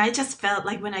 And I just felt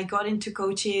like when I got into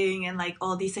coaching and like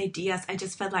all these ideas, I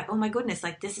just felt like, oh my goodness,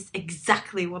 like this is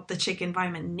exactly what the Czech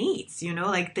environment needs,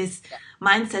 like this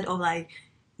mindset of like,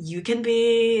 you can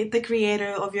be the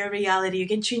creator of your reality. You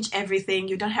can change everything.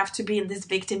 You don't have to be in this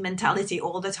victim mentality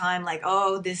all the time. Like,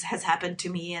 oh, this has happened to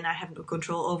me and I have no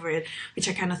control over it, which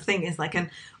I kind of think is like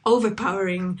an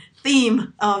overpowering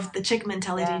theme of the Czech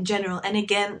mentality in general. And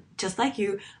again, just like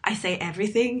you, I say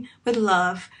everything with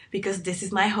love, because this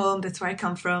is my home. That's where I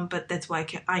come from. But that's why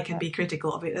I can be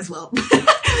critical of it as well.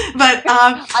 But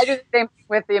I do the same thing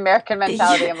with the American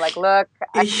mentality. I'm like, look,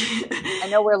 I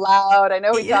know we're loud. I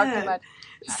know we talk too much.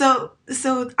 So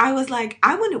I was like,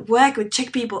 I want to work with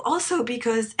Czech people also,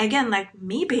 because again, like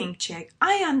me being Czech,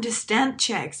 I understand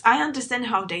Czechs. I understand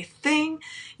how they think.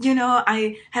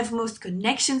 I have most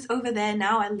connections over there.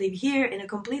 Now I live here in a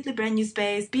completely brand new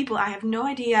space. People, I have no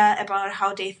idea about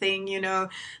how they think,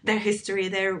 their history,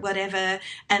 their whatever.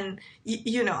 And,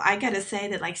 I gotta say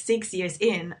that like 6 years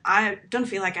in, I don't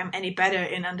feel like I'm any better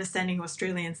in understanding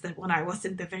Australians than when I was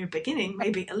in the very beginning,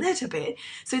 maybe a little bit.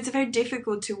 So it's very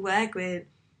difficult to work with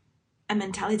a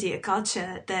mentality, a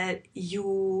culture that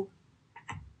you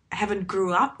haven't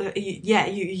grew up,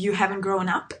 you haven't grown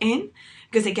up in,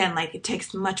 because again, like it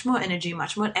takes much more energy,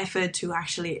 much more effort to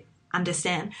actually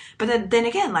understand. But then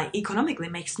again, like economically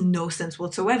makes no sense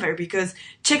whatsoever, because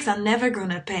Czechs are never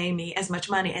gonna pay me as much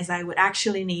money as I would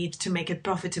actually need to make it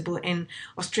profitable in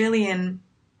Australian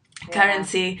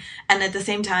currency, and at the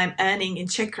same time earning in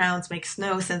Czech crowns makes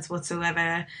no sense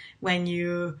whatsoever when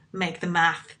you make the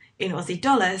math in Aussie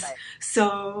dollars.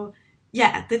 So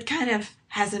yeah, that kind of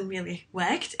hasn't really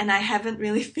worked, and I haven't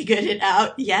really figured it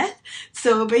out yet.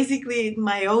 So basically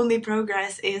my only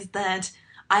progress is that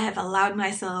I have allowed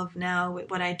myself now with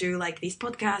what I do, like these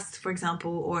podcasts, for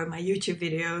example, or my YouTube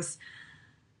videos,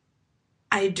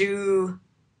 I do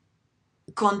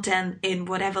content in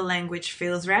whatever language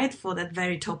feels right for that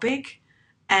very topic.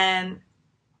 And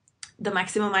the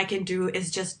maximum I can do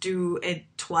is just do it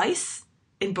twice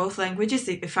in both languages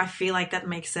if I feel like that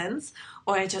makes sense,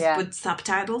 or I just put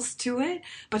subtitles to it.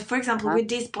 But for example, with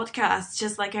these podcasts,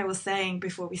 just like I was saying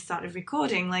before we started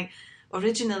recording, like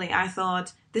originally I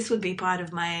thought this would be part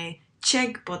of my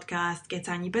Czech podcast,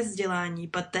 Kecání bez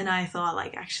vzdělání, but then I thought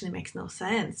like actually makes no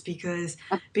sense, because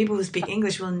people who speak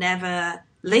English will never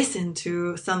listen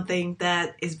to something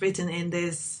that is written in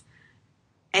this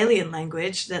alien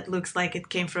language that looks like it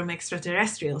came from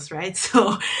extraterrestrials, right?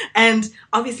 So, and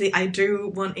obviously I do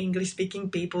want English speaking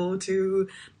people to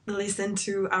listen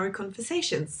to our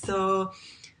conversations. So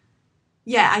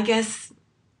yeah, I guess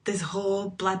this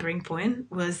whole blabbering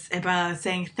point was about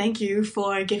saying thank you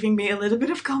for giving me a little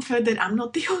bit of comfort that I'm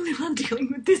not the only one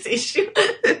dealing with this issue.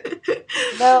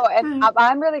 No, and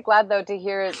I'm really glad though to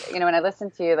hear, when I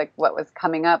listened to you, like what was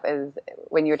coming up is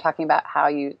when you were talking about how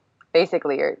you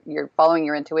basically you're following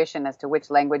your intuition as to which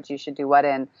language you should do what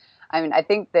in. I mean, I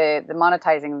think the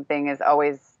monetizing thing is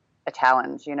always a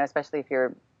challenge, especially if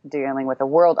you're dealing with a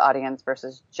world audience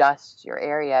versus just your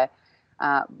area.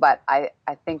 But I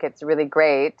think it's really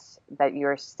great that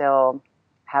you're still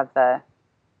have the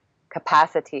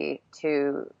capacity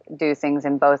to do things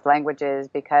in both languages,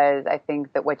 because I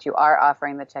think that what you are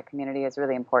offering the Czech community is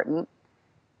really important.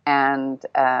 And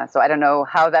so I don't know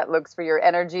how that looks for your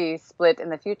energy split in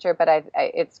the future, but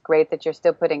it's great that you're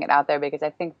still putting it out there, because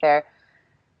I think they're,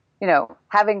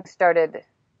 having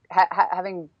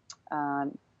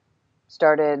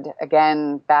started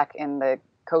again back in the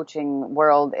coaching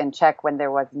world in Czech when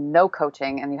there was no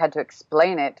coaching and you had to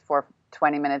explain it for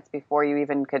 20 minutes before you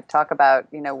even could talk about,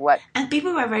 what. And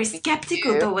people were very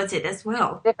skeptical towards it as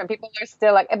well. Different people are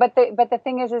still like, but the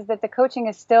thing is that the coaching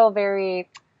is still very,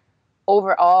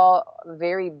 overall,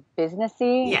 very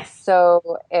businessy. Yes.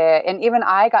 So, and even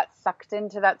I got sucked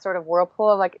into that sort of whirlpool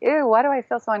of like, ew, why do I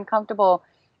feel so uncomfortable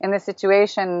in this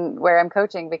situation where I'm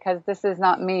coaching? Because this is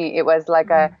not me. It was like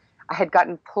I had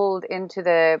gotten pulled into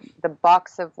the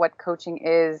box of what coaching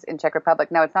is in Czech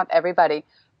Republic. Now, it's not everybody,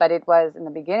 but it was in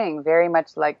the beginning very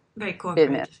much like very corporate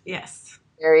business. Yes.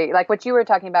 Very like what you were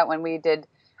talking about when we did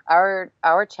our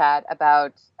chat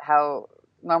about how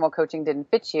normal coaching didn't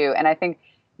fit you. And I think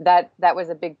that was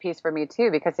a big piece for me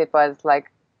too, because it was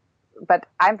like, but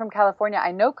I'm from California.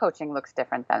 I know coaching looks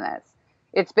different than this.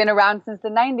 It's been around since the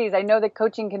 90s. I know that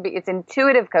coaching it's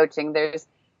intuitive coaching. There's,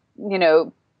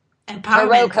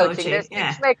 empowerment coaching. There's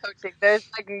X-ray coaching. There's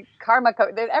like karma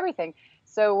coaching. There's everything.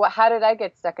 So how did I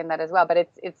get stuck in that as well? But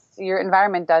it's your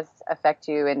environment does affect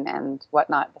you and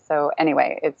whatnot. So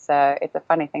anyway, it's a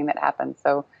funny thing that happens.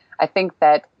 So I think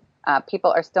that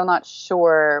people are still not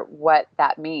sure what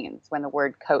that means when the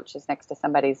word coach is next to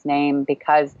somebody's name,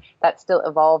 because that's still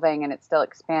evolving and it's still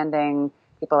expanding.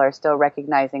 People are still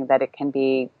recognizing that it can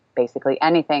be basically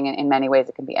anything. And in many ways,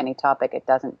 it can be any topic. It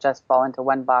doesn't just fall into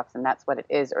one box and that's what it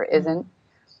is or isn't.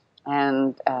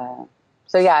 And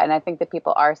so, yeah, and I think that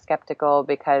people are skeptical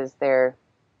because they're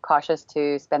cautious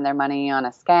to spend their money on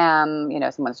a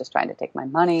scam. Someone's just trying to take my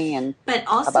money. But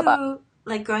also,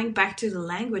 like going back to the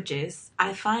languages,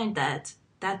 I find that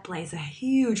plays a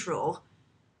huge role,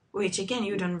 which again,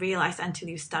 you don't realize until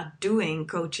you start doing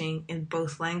coaching in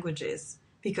both languages,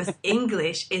 because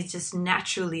English is just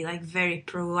naturally like very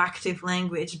proactive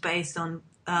language based on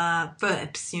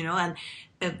verbs,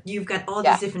 and you've got all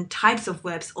these different types of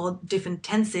verbs, all different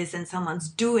tenses, and someone's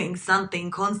doing something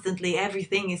constantly.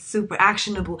 Everything is super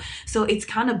actionable. So it's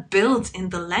kind of built in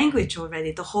the language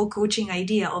already, the whole coaching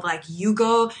idea of like, you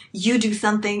go, you do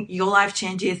something, your life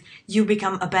changes, you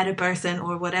become a better person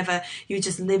or whatever. You're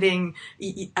just living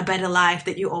a better life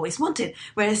that you always wanted.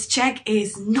 Whereas Czech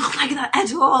is not like that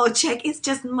at all. Czech is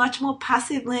just much more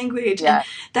passive language and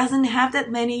doesn't have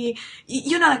that many,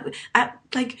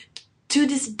 like to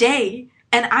this day.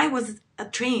 And I was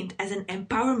trained as an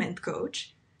empowerment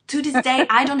coach. To this day,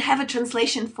 I don't have a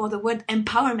translation for the word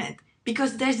empowerment,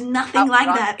 because there's nothing like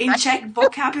that in Czech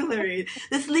vocabulary.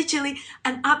 There's literally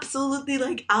an absolutely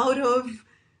like out of,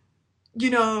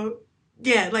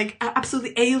 like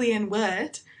absolutely alien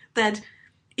word that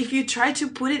if you try to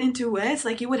put it into words,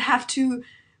 like you would have to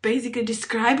basically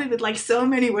describe it with like so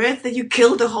many words that you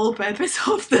kill the whole purpose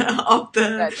of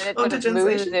the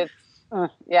translation.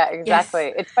 Yeah, exactly.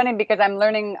 Yes. It's funny because I'm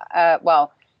learning,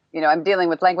 I'm dealing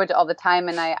with language all the time.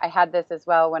 And I had this as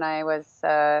well when I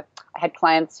had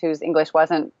clients whose English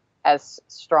wasn't as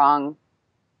strong.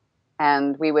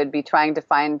 And we would be trying to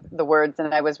find the words.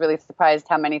 And I was really surprised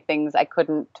how many things I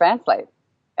couldn't translate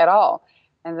at all.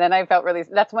 And then I felt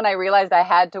that's when I realized I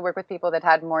had to work with people that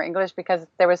had more English, because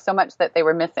there was so much that they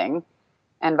were missing,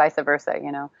 and vice versa,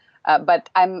 But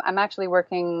I'm actually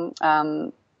working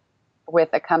with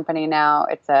a company now.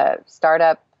 It's a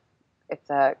startup. It's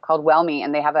called WellMe,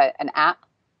 and they have an app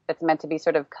that's meant to be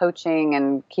sort of coaching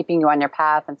and keeping you on your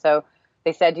path. And so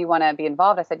they said, do you want to be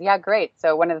involved? I said, yeah, great.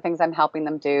 So one of the things I'm helping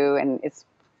them do, and it's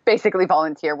basically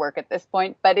volunteer work at this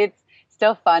point, but it's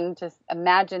still fun to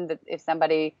imagine that if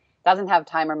somebody doesn't have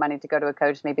time or money to go to a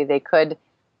coach, maybe they could,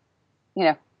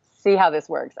 see how this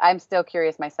works. I'm still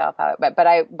curious myself but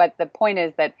the point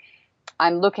is that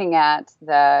I'm looking at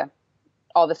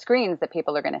all the screens that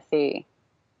people are going to see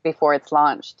before it's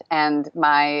launched. And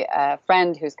my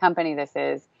friend whose company this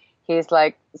is, he's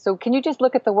like, so can you just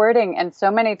look at the wording? And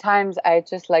so many times I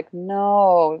just like,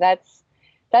 no, that's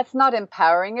not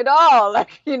empowering at all.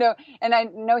 And I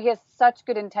know he has such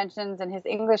good intentions and his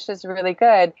English is really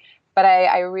good, but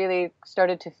I really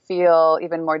started to feel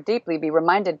even more deeply, be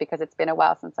reminded, because it's been a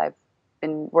while since I've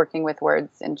been working with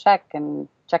words in Czech and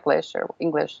Czechlish or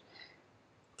English.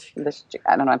 I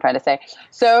don't know what I'm trying to say.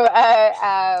 So,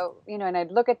 and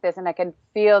I'd look at this and I can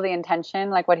feel the intention,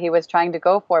 like what he was trying to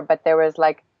go for, but there was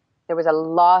a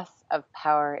loss of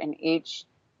power in each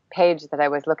page that I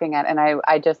was looking at. And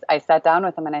I sat down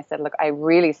with him and I said, look, I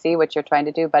really see what you're trying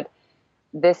to do, but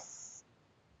this,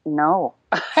 no,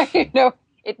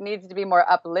 it needs to be more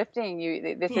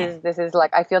uplifting. This is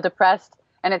like, I feel depressed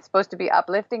and it's supposed to be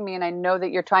uplifting me. And I know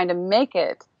that you're trying to make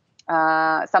it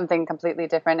something completely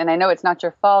different. And I know it's not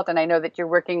your fault. And I know that you're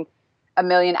working a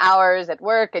million hours at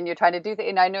work and you're trying to do things.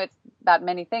 And I know it's that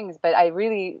many things, but I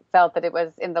really felt that it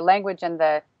was in the language and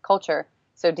the culture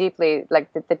so deeply,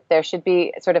 like that there should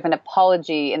be sort of an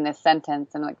apology in this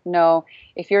sentence. And like, no,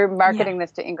 if you're marketing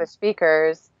this to English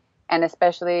speakers, and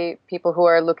especially people who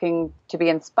are looking to be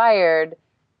inspired,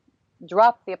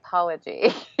 drop the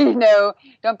apology.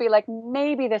 Don't be like,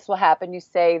 maybe this will happen. You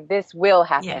say, this will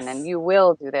happen and you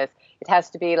will do this. It has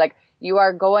to be like, you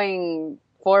are going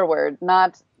forward,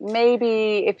 not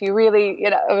maybe if you really,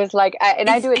 it was like,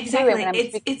 I do it exactly. too. And when I'm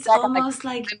it's back, almost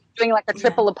I'm doing like a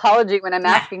triple apology when I'm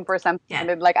asking for something.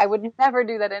 And like, I would never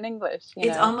do that in English.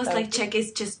 It's almost like Czech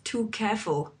is just too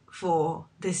careful for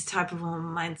this type of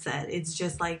mindset. It's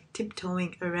just like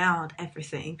tiptoeing around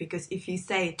everything, because if you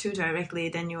say it too directly,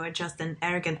 then you are just an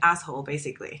arrogant asshole,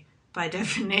 basically, by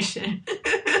definition.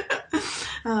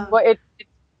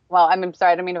 Well, I'm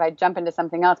sorry, I don't mean if I jump into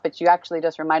something else, but you actually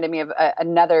just reminded me of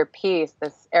another piece,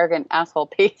 this arrogant asshole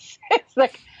piece. It's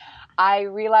like, I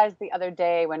realized the other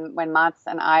day when Mats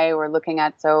and I were looking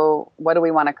at, so what do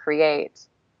we want to create,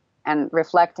 and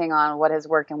reflecting on what has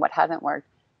worked and what hasn't worked.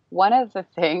 One of the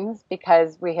things,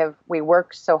 because we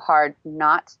worked so hard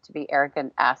not to be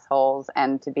arrogant assholes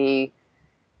and to be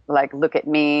like, look at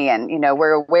me, and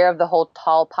we're aware of the whole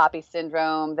tall poppy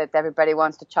syndrome, that everybody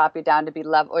wants to chop you down to be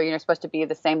level, or you're supposed to be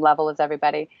the same level as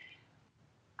everybody.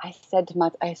 I said to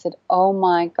Mats, oh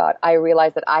my God, I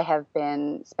realized that I have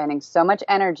been spending so much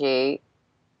energy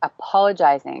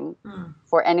apologizing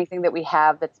for anything that we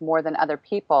have that's more than other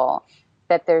people,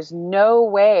 that there's no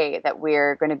way that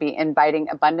we're going to be inviting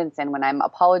abundance in when I'm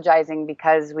apologizing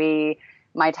because we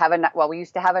might have we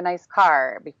used to have a nice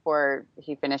car before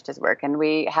he finished his work, and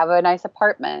we have a nice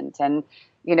apartment, and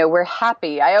we're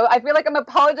happy. I feel like I'm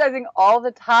apologizing all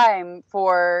the time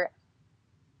for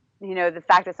the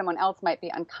fact that someone else might be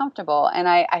uncomfortable. And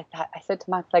I said to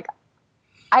Mats, like,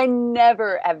 I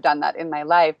never have done that in my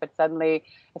life, but suddenly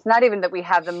it's not even that we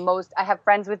have I have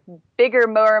friends with bigger,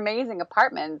 more amazing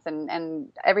apartments and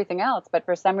everything else. But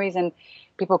for some reason,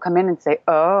 people come in and say,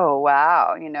 oh,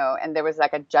 wow, and there was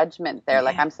like a judgment there.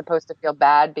 Like, I'm supposed to feel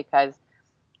bad because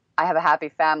I have a happy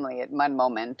family at one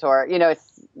moment, or,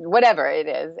 it's whatever it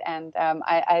is. And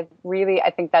I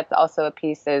think that's also a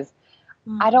piece is,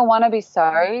 I don't want to be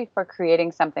sorry for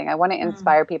creating something. I want to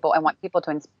inspire people. I want people to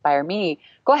inspire me.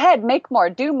 Go ahead, make more,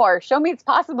 do more, show me it's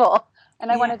possible.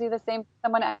 And I want to do the same for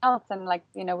someone else. And like,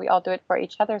 we all do it for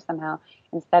each other somehow,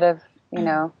 instead of,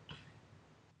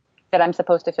 that I'm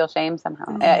supposed to feel shame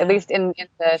somehow, at least in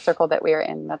the circle that we're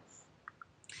in.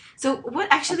 So what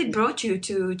actually brought you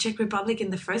to Czech Republic in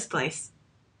the first place?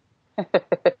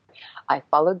 I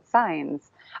followed signs.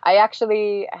 I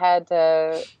actually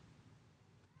I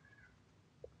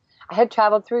had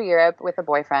traveled through Europe with a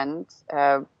boyfriend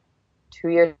 2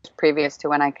 years previous to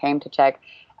when I came to Czech.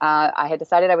 I had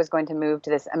decided I was going to move to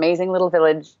this amazing little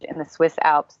village in the Swiss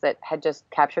Alps that had just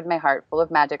captured my heart, full of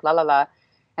magic, la la la.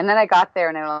 And then I got there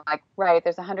and I was like, right,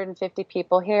 there's 150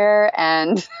 people here,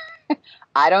 and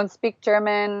I don't speak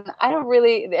German. I don't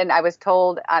really, and I was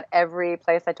told at every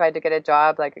place I tried to get a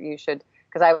job, like, you should,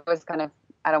 because I was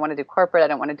I don't want to do corporate. I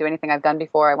don't want to do anything I've done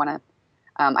before.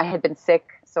 I had been sick,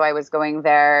 so I was going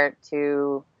there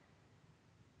to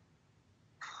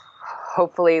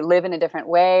hopefully live in a different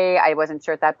way. I wasn't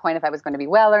sure at that point if I was going to be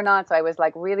well or not. So I was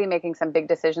like really making some big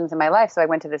decisions in my life. So I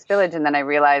went to this village, and then I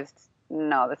realized,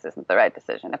 no, this isn't the right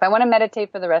decision. If I want to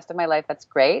meditate for the rest of my life, that's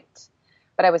great.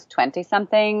 But I was 20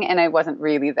 something and I wasn't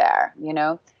really there,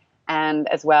 And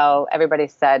as well, everybody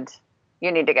said,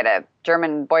 you need to get a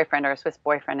German boyfriend or a Swiss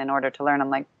boyfriend in order to learn. I'm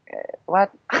like,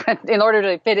 what? In order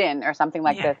to fit in or something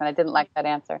like this. And I didn't like that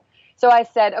answer. So I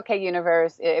said, okay,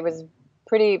 universe. It was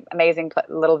pretty amazing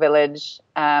little village.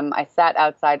 I sat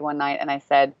outside one night and I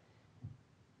said,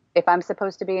 if I'm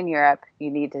supposed to be in Europe,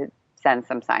 you need to send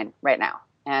some sign right now.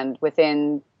 And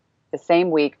within the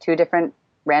same week, 2 different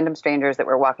random strangers that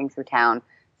were walking through town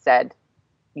said,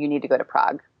 you need to go to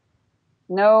Prague.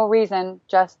 No reason,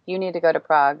 just you need to go to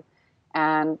Prague.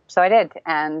 And so I did.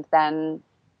 And then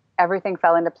everything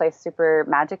fell into place super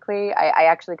magically. I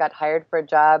actually got hired for a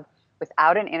job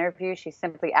without an interview. She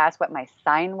simply asked what my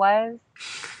sign was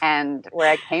and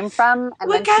where I came from. And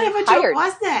what kind of a job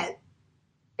was that?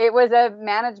 It was a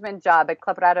management job at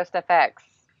Club Radost FX.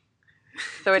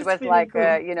 So it was like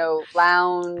cool.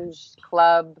 Lounge,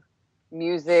 club,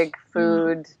 music,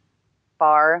 food,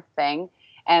 bar thing.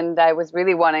 And I was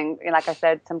really wanting, like I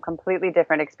said, some completely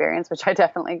different experience, which I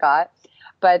definitely got.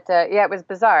 But yeah, it was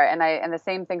bizarre. And the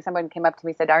same thing, someone came up to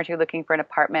me, said, aren't you looking for an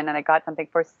apartment? And I got something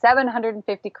for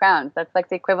 750 crowns. That's like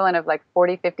the equivalent of like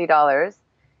 $40-50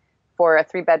 for a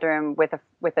 3-bedroom with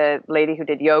a lady who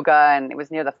did yoga, and it was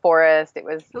near the forest. It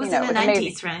was, It was you know, in the it was 90s,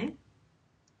 amazing. right?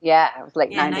 Yeah, it was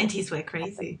late Yeah, 90s. 90s were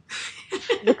crazy.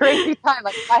 The crazy time.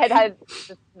 Like, if I had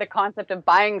the concept of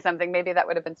buying something, maybe that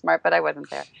would have been smart, but I wasn't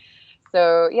there.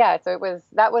 So yeah, so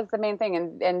that was the main thing,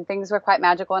 and things were quite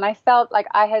magical, and I felt like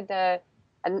I had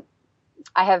and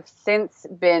I have since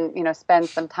been, you know, spent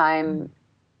some time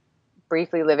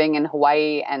briefly living in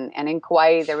Hawaii, and in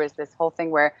Kauai there was this whole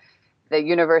thing where the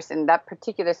universe in that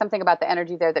particular, something about the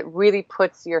energy there that really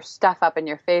puts your stuff up in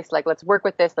your face, like, let's work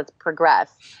with this, let's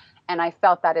progress. And I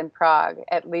felt that in Prague,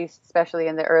 at least, especially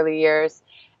in the early years.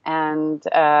 And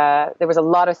there was a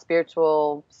lot of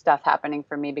spiritual stuff happening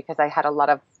for me because I had a lot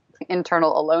of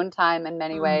internal alone time in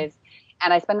many ways.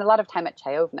 And I spent a lot of time at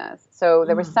Chayovnas. So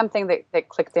there was something that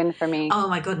clicked in for me. Oh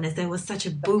my goodness, there was such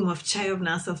a boom of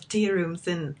Chayovnas, of tea rooms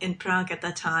in Prague at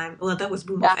that time. Well, that was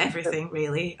boom of everything,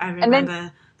 really. I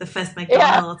remember the first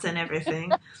McDonald's and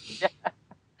everything. Yeah.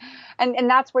 And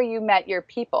that's where you met your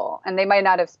people. And they might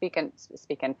not have spoken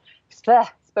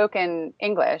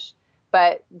English,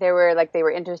 but they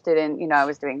were interested in, you know, I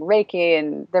was doing Reiki,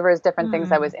 and there was different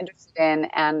things I was interested in,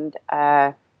 and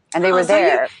they were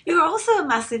there. So you're also a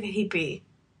massive hippie.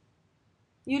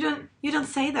 You don't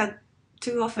say that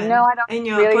too often. No, I don't. In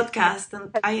your really podcast,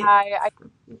 and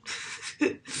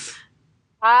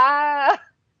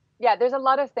yeah, there's a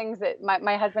lot of things that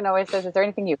my husband always says, is there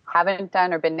anything you haven't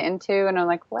done or been into? And I'm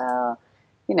like, well,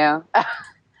 you know,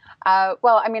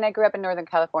 well, I mean, I grew up in Northern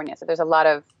California, so there's a lot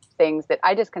of things that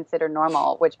I just consider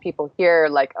normal, which people hear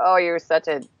like, oh, you're such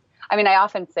a, I mean, I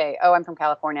often say, oh, I'm from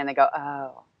California, and they go,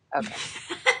 oh, okay.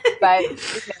 But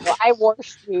you know, I wore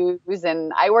shoes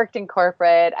and I worked in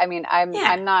corporate. I mean, I'm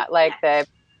not like the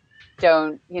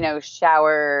don't, you know,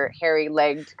 shower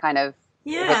hairy-legged kind of.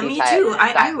 Yeah, me too.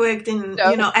 I worked in,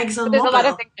 you know, ExxonMobil. There's a lot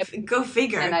of things. Go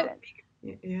figure.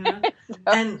 Yeah.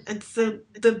 And it's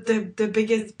the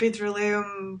biggest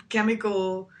petroleum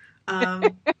chemical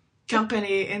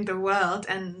company in the world,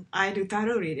 and I do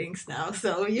tarot readings now,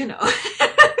 so you know.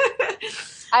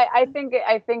 I think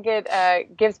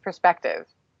it gives perspective,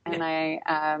 and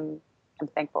I'm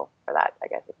thankful for that, I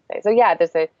guess you could say. So yeah,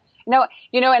 there's a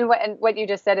and what you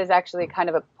just said is actually kind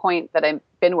of a point that I've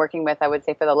been working with, I would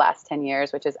say, for the last 10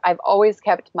 years, which is I've always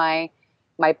kept my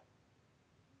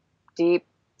deep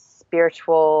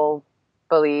spiritual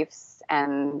beliefs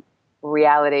and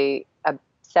reality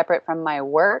separate from my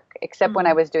work, except when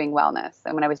I was doing wellness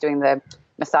and when I was doing the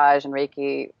massage and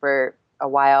Reiki for a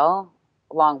long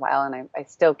while, and I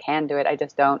still can do it. I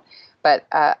just don't. But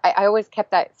I always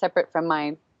kept that separate from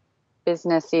my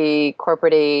businessy,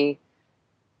 corporate-y,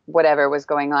 whatever was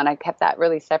going on. I kept that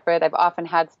really separate. I've often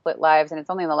had split lives, and it's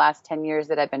only in the last 10 years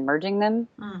that I've been merging them.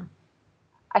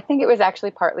 I think it was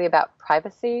actually partly about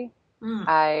privacy.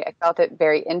 I felt it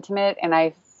very intimate, and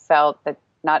I felt that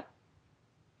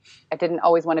I didn't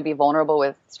always want to be vulnerable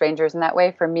with strangers in that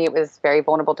way. For me, it was very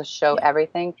vulnerable to show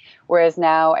everything. Whereas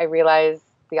now I realize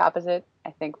the opposite.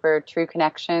 I think for true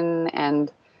connection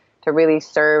and to really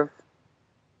serve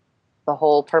the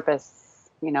whole purpose,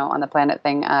 you know, on the planet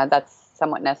thing, that's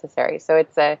somewhat necessary. So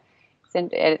it's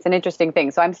an interesting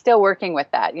thing. So I'm still working with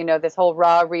that, you know, this whole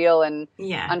raw, real, and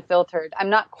unfiltered.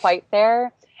 I'm not quite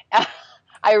there.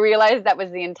 I realized that was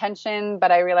the intention,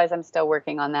 but I realize I'm still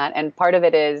working on that. And part of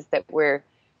it is that we're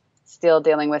still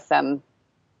dealing with some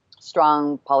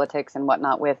strong politics and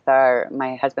whatnot with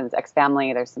my husband's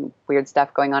ex-family. There's some weird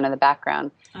stuff going on in the background.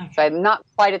 Okay. So I'm not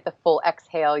quite at the full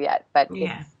exhale yet, but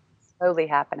it's slowly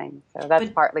happening. So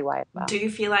that's partly why as well. Do you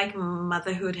feel like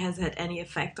motherhood has had any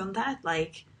effect on that?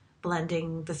 Like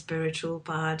blending the spiritual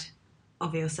part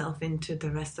of yourself into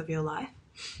the rest of your life?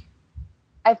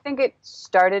 I think it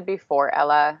started before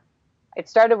Ella. It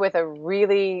started with a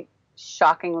really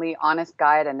shockingly honest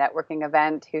guy at a networking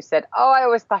event who said, oh, I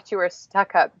always thought you were a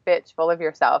stuck-up bitch full of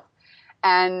yourself.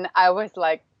 And I was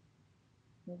like,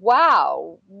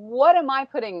 wow, what am I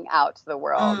putting out to the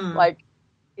world? Like,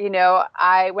 you know,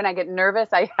 when I get nervous,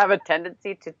 I have a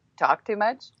tendency to talk too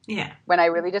much. Yeah. When I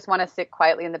really just want to sit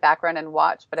quietly in the background and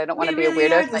watch, but I don't want to be a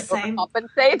weirdo, so I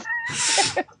overcompensate.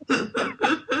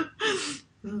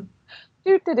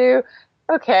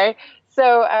 Okay.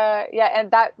 So,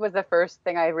 and that was the first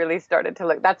thing I really started to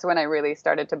look. That's when I really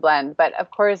started to blend. But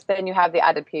of course, then you have the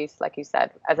added piece, like you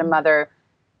said, as a mother,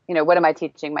 you know, what am I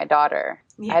teaching my daughter?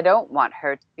 Yeah. I don't want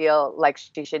her to feel like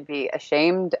she should be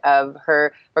ashamed of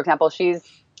her. For example, she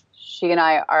and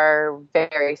I are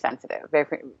very sensitive,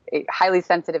 very highly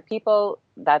sensitive people.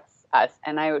 That's us.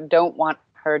 And I don't want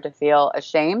her to feel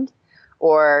ashamed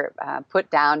or put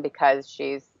down because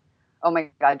she's, oh my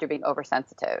God, you're being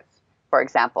oversensitive, for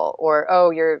example, or, oh,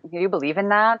 you believe in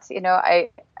that?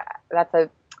 That's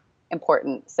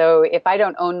important. So if I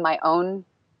don't own my own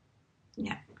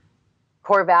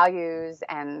core values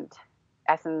and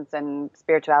essence and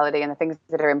spirituality and the things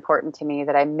that are important to me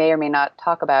that I may or may not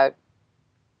talk about,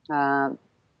 where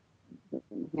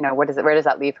does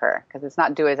that leave her? Because it's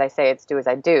not do as I say, it's do as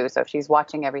I do. So if she's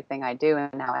watching everything I do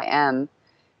and how I am,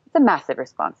 it's a massive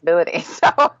responsibility. So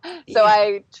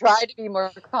I try to be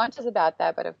more conscious about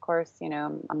that. But of course,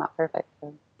 I'm not perfect.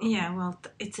 So. Yeah, well,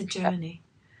 it's a journey.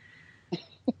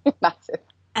 Massive.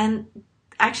 And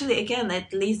actually, again,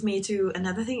 that leads me to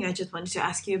another thing I just wanted to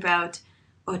ask you about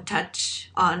or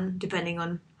touch on, depending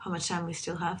on how much time we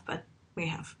still have, but we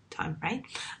have time, right?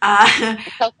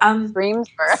 Screams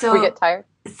or we get tired.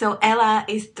 So Ella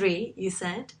is 3, you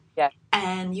said? Yeah.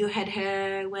 And you had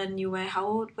her when you were, how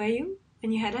old were you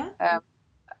when you had her?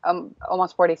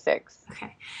 Almost 46.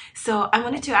 Okay. So I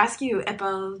wanted to ask you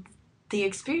about the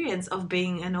experience of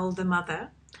being an older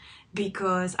mother,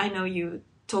 because I know you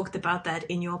talked about that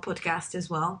in your podcast as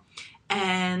well.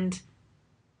 And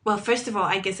well, first of all,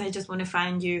 I guess I just want to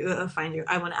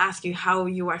I want to ask you how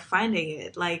you are finding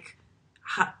it. Like,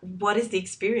 what is the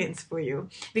experience for you?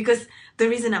 Because the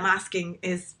reason I'm asking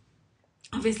is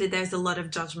obviously there's a lot of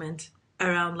judgment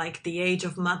around like the age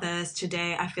of mothers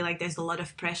today. I feel like there's a lot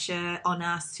of pressure on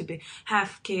us to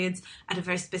have kids at a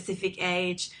very specific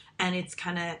age, and it's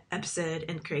kind of absurd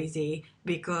and crazy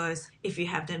because if you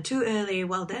have them too early,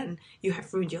 well then you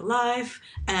have ruined your life,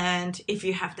 and if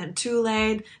you have them too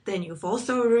late, then you've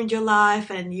also ruined your life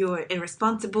and you're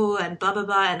irresponsible and blah blah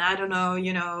blah, and I don't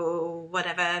know,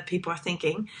 whatever people are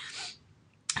thinking.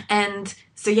 And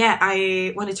so, yeah,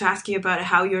 I wanted to ask you about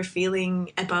how you're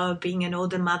feeling about being an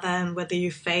older mother and whether you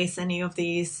face any of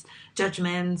these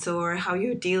judgments or how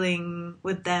you're dealing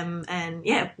with them, and,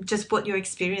 yeah, just what your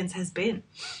experience has been.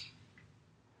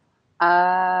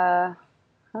 Overall,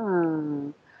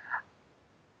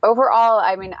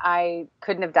 I mean, I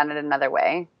couldn't have done it another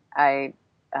way.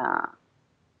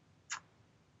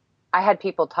 I had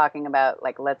people talking about,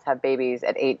 like, let's have babies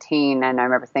at 18. And I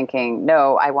remember thinking,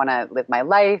 no, I want to live my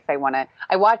life. I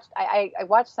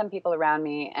watched some people around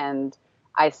me, and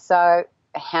I saw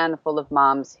a handful of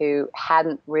moms who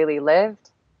hadn't really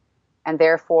lived and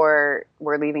therefore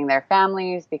were leaving their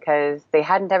families because they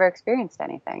hadn't ever experienced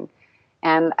anything.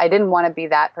 And I didn't want to be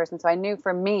that person. So I knew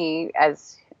for me,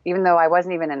 even though I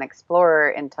wasn't even an explorer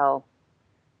until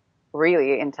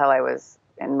I was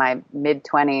in my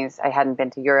mid-20s, I hadn't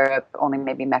been to Europe, only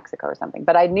maybe Mexico or something.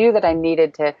 But I knew that I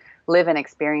needed to live an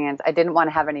experience. I didn't want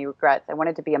to have any regrets. I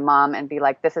wanted to be a mom and be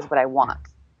like, this is what I want.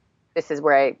 This is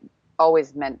where I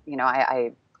always meant,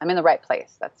 I'm in the right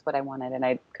place. That's what I wanted. And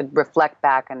I could reflect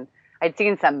back. And I'd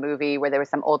seen some movie where there was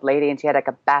some old lady and she had like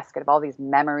a basket of all these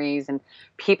memories and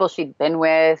people she'd been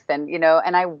with. And,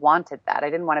 and I wanted that.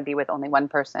 I didn't want to be with only one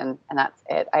person and that's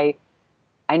it.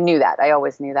 I knew that. I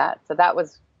always knew that. So that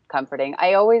was comforting.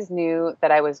 I always knew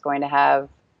that I was going to have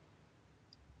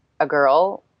a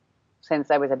girl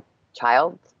since I was a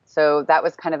child. So that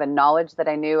was kind of a knowledge that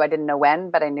I knew. I didn't know when,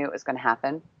 but I knew it was going to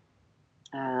happen.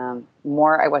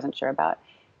 More I wasn't sure about.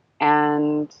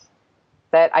 And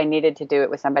that I needed to do it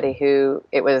with somebody who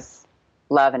it was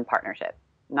love and partnership,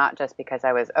 not just because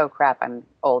I was, oh crap, I'm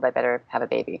old, I better have a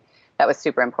baby. That was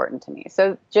super important to me.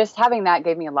 So just having that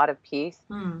gave me a lot of peace.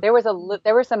 There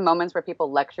were some moments where people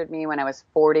lectured me when I was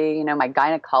 40. My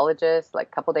gynecologist, like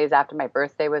a couple days after my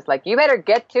birthday, was like, you better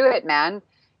get to it, man.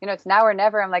 It's now or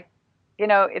never. I'm like,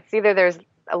 it's either there's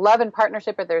a love and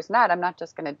partnership or there's not. I'm not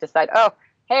just going to decide, oh,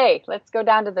 hey, let's go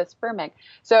down to the sperm egg.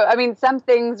 So, I mean, some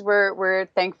things were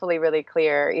thankfully really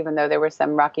clear, even though there were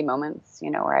some rocky moments,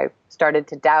 where I started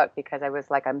to doubt because I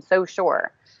was like, I'm so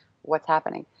sure what's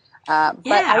happening. But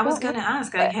I was going to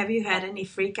ask, like, have you had any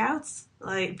freakouts?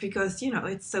 Like, because,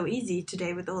 it's so easy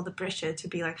today with all the pressure to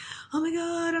be like, oh my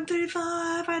God, I'm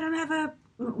 35, I don't have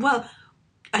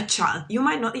a child. You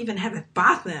might not even have a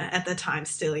partner at the time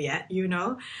still yet,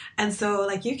 And so,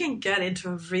 like, you can get into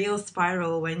a real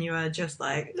spiral when you are just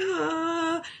like,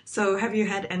 ah. So have you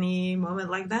had any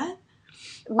moment like that?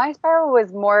 My spiral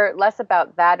was less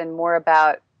about that and more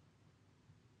about,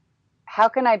 how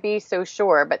can I be so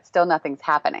sure, but still nothing's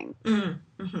happening?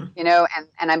 Mm-hmm.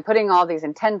 And I'm putting all these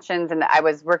intentions, and I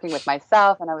was working with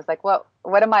myself, and I was like, well,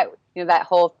 what am I, that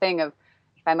whole thing of,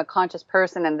 if I'm a conscious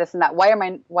person and this and that, why am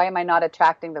I not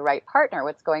attracting the right partner?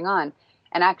 What's going on?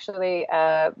 And actually,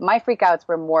 my freakouts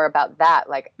were more about that.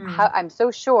 Like, how I'm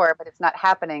so sure, but it's not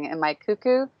happening. Am I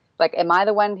cuckoo? Like, am I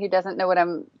the one who doesn't know what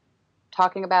I'm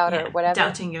talking about or whatever.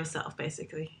 Doubting yourself,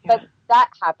 basically. But that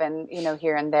happened,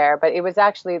 here and there. But it was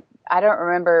actually, I don't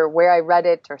remember where I read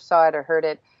it or saw it or heard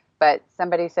it, but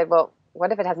somebody said, well,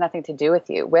 what if it has nothing to do with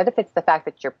you? What if it's the fact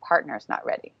that your partner's not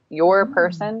ready? Your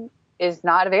person is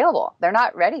not available. They're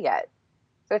not ready yet.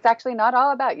 So it's actually not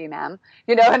all about you, ma'am.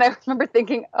 And I remember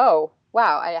thinking, oh,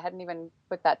 wow, I hadn't even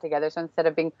put that together. So instead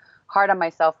of being hard on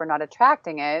myself for not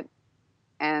attracting it,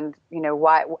 and,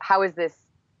 how is this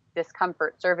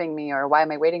discomfort serving me, or why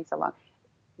am I waiting so long?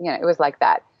 It was like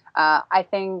that. I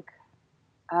think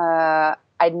I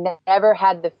never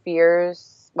had the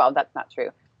fears. Well, that's not true.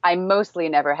 I mostly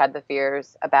never had the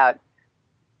fears about,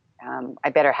 I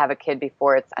better have a kid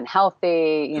before it's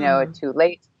unhealthy, too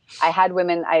late. I had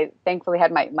women, I thankfully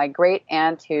had my great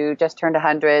aunt who just turned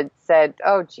 100 said,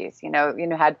 oh, geez,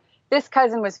 had this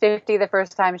cousin was 50 the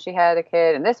first time she had a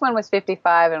kid, and this one was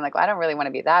 55. And I'm like, well, I don't really want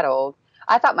to be that old.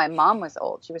 I thought my mom was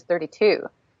old. She was 32.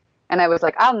 And I was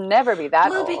like, I'll never be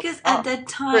that old. Well, because at that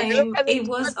time, it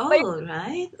was old,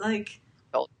 right? Like,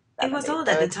 it was old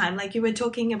at the time. Like, you were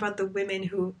talking about the women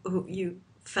who you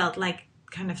felt like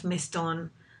kind of missed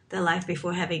on their life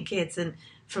before having kids. And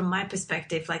from my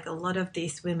perspective, like a lot of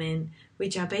these women,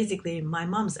 which are basically my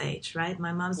mom's age, right?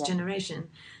 My mom's generation,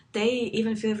 they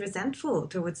even feel resentful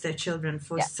towards their children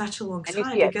for such a long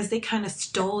time because they kind of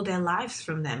stole their lives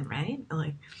from them, right?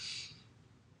 Like,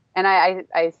 and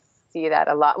I see that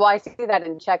a lot. Well, I see that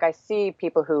in Czech. I see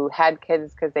people who had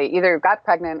kids because they either got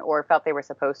pregnant or felt they were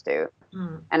supposed to.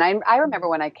 And I remember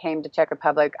when I came to Czech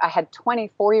Republic, I had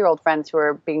 24-year-old friends who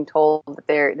were being told that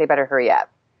they better hurry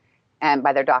up, and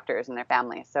by their doctors and their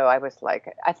families. So I was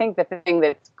like, I think the thing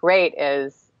that's great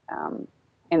is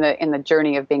in the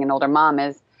journey of being an older mom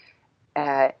is,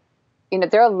 there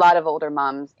are a lot of older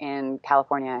moms in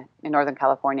California, in Northern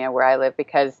California, where I live,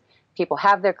 because people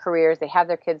have their careers, they have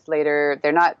their kids later,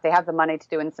 they have the money to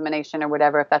do insemination or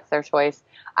whatever, if that's their choice.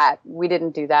 We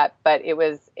didn't do that, but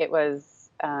it's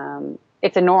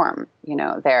a norm,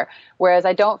 there. Whereas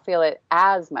I don't feel it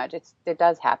as much. It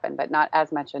does happen, but not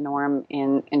as much a norm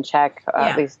in Czech,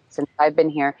 at least since I've been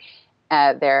here,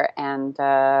 there. And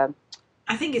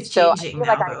I think it's changing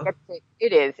now, though.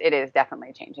 It is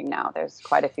definitely changing now. There's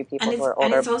quite a few people who are older.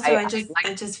 And it's also,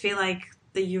 I just feel like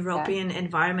the European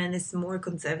environment is more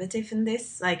conservative in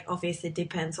this. Like, obviously, it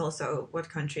depends also what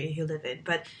country you live in.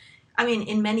 But, I mean,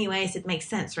 in many ways, it makes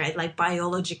sense, right? Like,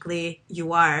 biologically,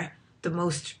 you are the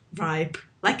most ripe,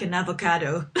 like an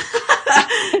avocado,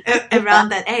 around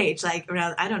that age. Like,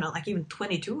 around, I don't know, like even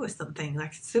 22 or something,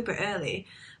 like super early.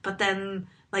 But then,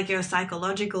 like, your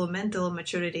psychological, mental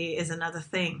maturity is another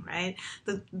thing, right?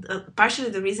 Partially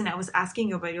the reason I was asking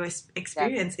you about your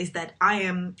experience is that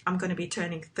I'm going to be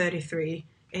turning 33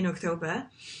 in October.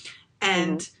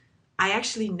 And I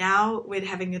actually now, with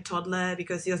having a toddler,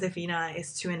 because Josefina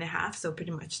is 2.5, so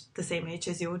pretty much the same age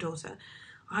as your daughter,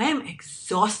 I am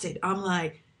exhausted. I'm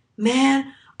like,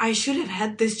 man, I should have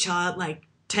had this child like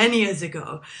 10 years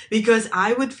ago, because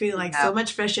I would feel like so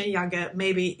much fresher, younger.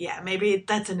 Maybe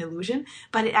that's an illusion,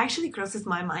 but it actually crosses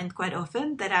my mind quite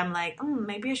often that I'm like,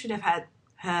 maybe I should have had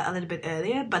her a little bit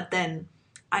earlier. But then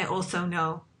I also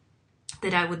know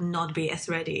that I would not be as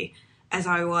ready as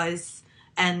I was.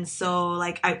 And so,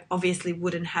 like, I obviously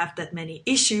wouldn't have that many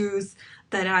issues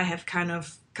that I have kind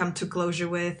of come to closure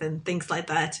with and things like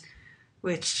that,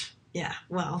 which,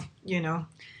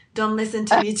 don't listen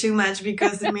to me too much,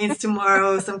 because it means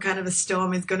tomorrow some kind of a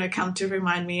storm is going to come to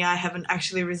remind me I haven't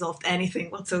actually resolved anything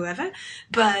whatsoever.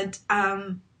 But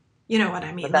you know what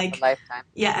I mean? Like, lifetime.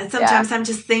 Yeah, sometimes I'm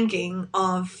just thinking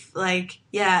of, like,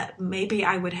 maybe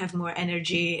I would have more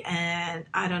energy and,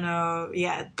 I don't know,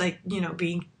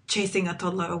 being chasing a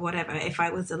toddler or whatever if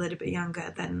I was a little bit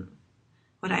younger than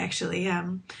what I actually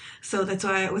am. So that's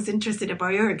why I was interested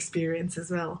about your experience as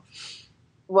well.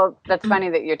 Well, that's funny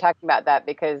that you're talking about that,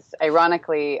 because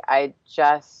ironically, I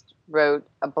just wrote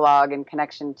a blog in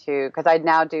connection to, because I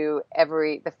now do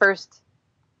the first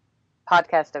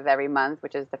podcast of every month,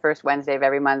 which is the first Wednesday of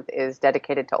every month, is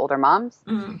dedicated to older moms.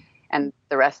 And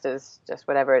the rest is just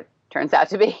whatever it turns out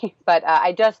to be. But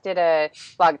I just did a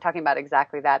blog talking about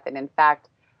exactly that in fact,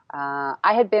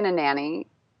 I had been a nanny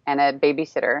and a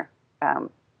babysitter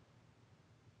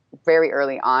very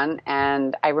early on.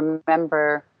 And I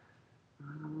remember...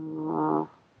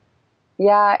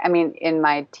 in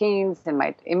my teens,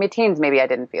 maybe I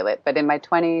didn't feel it, but in my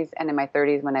 20s and in my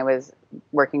 30s, when I was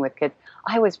working with kids,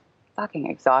 I was fucking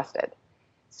exhausted.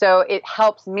 So it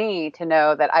helps me to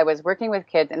know that I was working with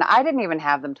kids, and I didn't even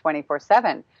have them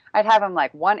 24/7. I'd have them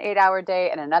like one 8-hour day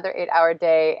and another 8-hour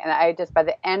day. And I just, by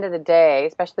the end of the day,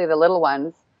 especially the little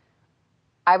ones,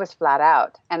 I was flat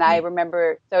out. And I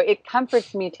remember, so it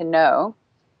comforts me to know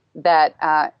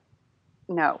that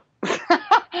no.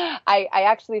 I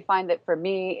actually find that for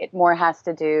me, it more has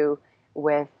to do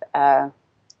with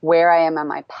where I am on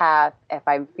my path. If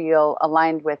I feel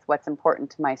aligned with what's important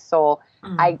to my soul,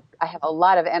 I have a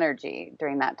lot of energy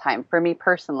during that time. For me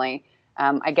personally,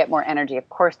 I get more energy. Of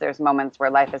course, there's moments where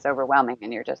life is overwhelming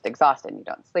and you're just exhausted and you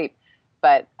don't sleep.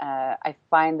 But I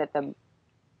find that the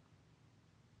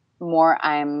more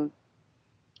I'm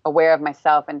aware of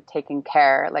myself and taking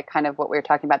care, like kind of what we were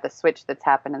talking about, the switch that's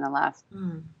happened in the last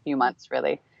few months,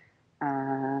 really,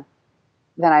 then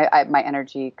my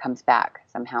energy comes back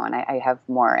somehow, and I have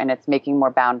more, and it's making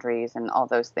more boundaries and all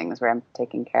those things where I'm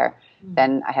taking care.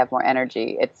 Then I have more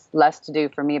energy. It's less to do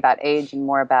for me about age and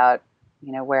more about,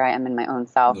 where I am in my own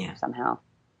self somehow.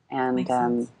 And,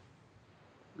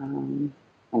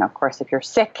 of course, if you're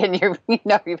sick and you've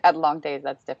had long days,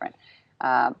 that's different.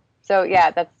 So yeah,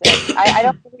 that's it. I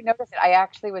don't really notice it. I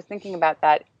actually was thinking about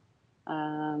that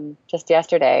just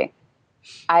yesterday.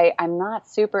 I'm not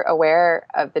super aware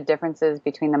of the differences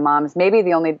between the moms. Maybe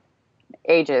the only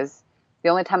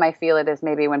time I feel it is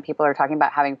maybe when people are talking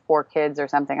about having 4 kids or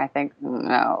something. I think,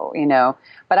 no,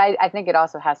 But I think it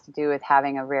also has to do with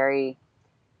having a very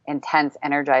intense,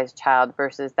 energized child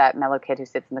versus that mellow kid who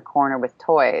sits in the corner with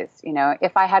toys.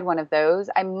 If I had one of those,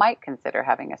 I might consider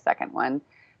having a second one,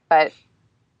 but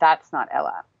that's not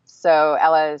Ella. So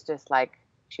Ella is just like,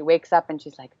 she wakes up and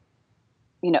she's like,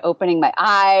 opening my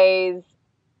eyes,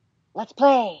 let's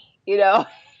play,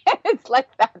 It's like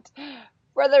that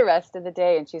for the rest of the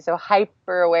day. And she's so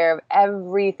hyper aware of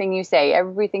everything you say,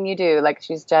 everything you do. Like,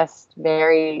 she's just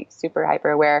very super hyper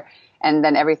aware. And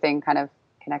then everything kind of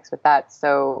connects with that.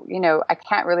 So, I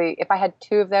can't really, if I had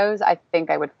 2 of those, I think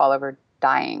I would fall over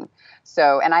dying.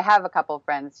 So, and I have a couple of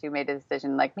friends who made a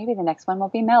decision, like, maybe the next one will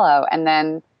be mellow. And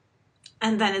then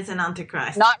it's an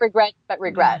antichrist. Not regrets, but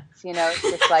regrets. It's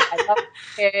just like, I love my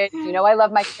kids. I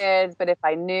love my kids. But if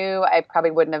I knew, I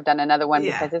probably wouldn't have done another one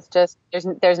because it's just,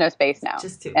 there's no space now.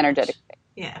 Just too energetic much.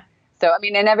 Yeah. So,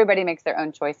 and everybody makes their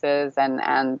own choices and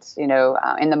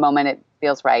in the moment it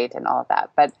feels right and all of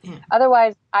that. But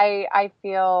otherwise, I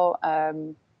feel,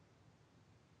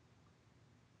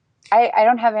 I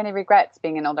don't have any regrets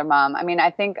being an older mom. I mean,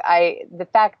 I think the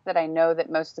fact that I know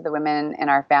that most of the women in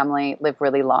our family live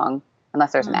really long,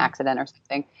 unless there's an accident or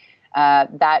something,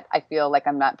 that I feel like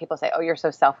I'm not, people say, oh, you're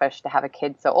so selfish to have a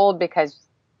kid so old because,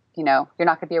 you're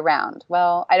not going to be around.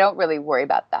 Well, I don't really worry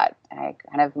about that. I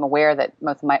kind of am aware that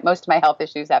most of my health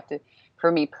issues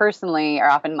for me personally, are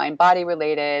often mind-body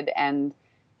related. And,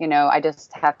 I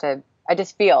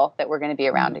just feel that we're going to be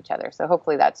around each other. So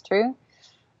hopefully that's true.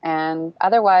 And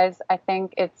otherwise, I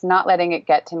think it's not letting it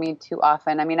get to me too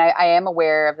often. I mean, I am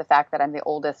aware of the fact that I'm the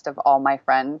oldest of all my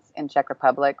friends in Czech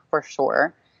Republic, for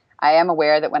sure. I am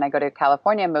aware that when I go to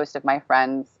California, most of my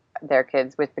friends, their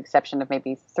kids, with the exception of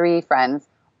maybe 3 friends,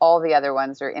 all the other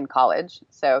ones are in college.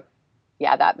 So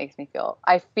yeah, that makes me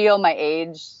I feel my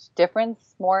age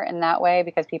difference more in that way,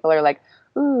 because people are like,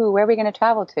 ooh, where are we going to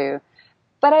travel to?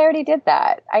 But I already did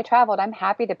that. I traveled. I'm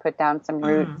happy to put down some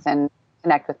roots and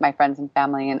connect with my friends and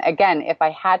family. And again, if I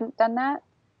hadn't done that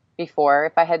before,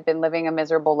 if I had been living a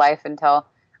miserable life until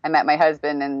I met my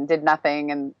husband and did nothing,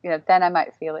 and then I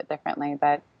might feel it differently.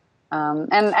 But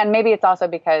and maybe it's also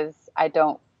because I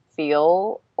don't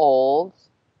feel old,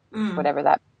 whatever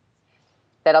that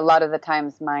a lot of the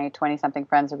times my 20-something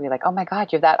friends will be like, oh my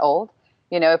God, you're that old,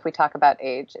 if we talk about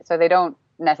age. So they don't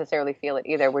necessarily feel it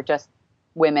either. We're just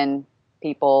women,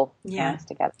 people, parents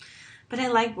together. But I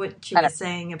like what you were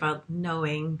saying about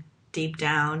knowing deep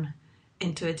down,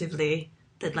 intuitively,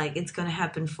 that like it's going to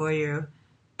happen for you,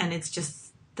 and it's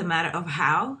just the matter of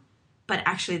how. But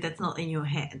actually, that's not in your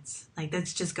hands. Like,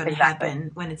 that's just going to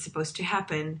happen when it's supposed to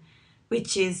happen,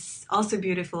 which is also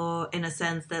beautiful in a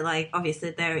sense that, like,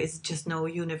 obviously there is just no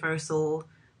universal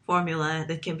formula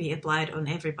that can be applied on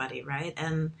everybody, right?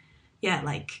 And yeah,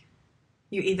 like,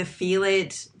 you either feel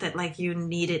it that like you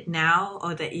need it now,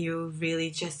 or that you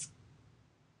really just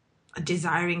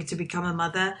desiring to become a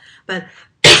mother. But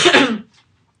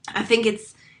I think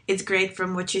it's great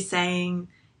from what you're saying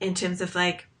in terms of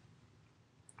like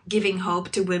giving hope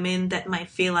to women that might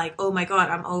feel like, oh my God,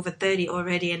 I'm over 30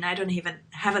 already and I don't even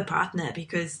have a partner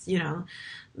because,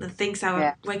 the things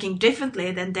are working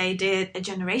differently than they did a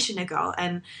generation ago.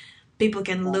 And people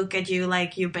can look at you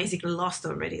like you basically lost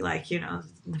already. Like,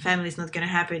 the family's not going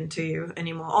to happen to you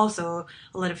anymore. Also,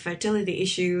 a lot of fertility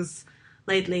issues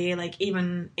lately, like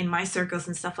even in my circles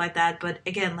and stuff like that. But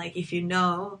again, like if you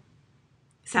know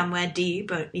somewhere deep,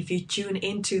 but if you tune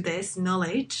into this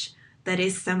knowledge that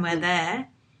is somewhere there,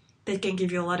 that can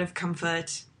give you a lot of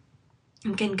comfort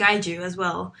and can guide you as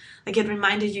well. Like it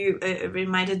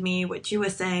reminded me what you were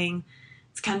saying.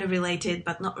 It's kind of related,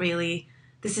 but not really.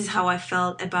 This is how I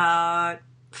felt about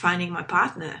finding my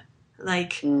partner.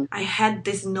 Like I had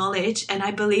this knowledge, and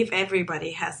I believe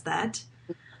everybody has that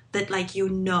like, you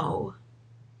know,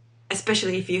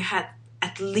 especially if you had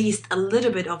at least a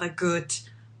little bit of a good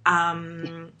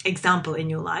example in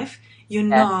your life, you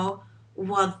know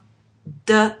what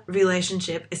the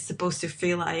relationship is supposed to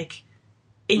feel like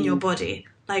in your body,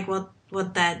 like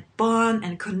what that bond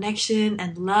and connection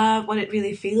and love, what it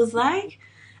really feels like.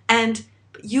 And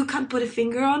you can't put a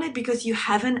finger on it because you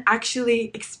haven't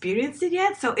actually experienced it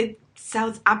yet, so it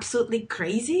sounds absolutely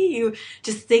crazy. You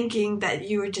just thinking that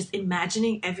you're just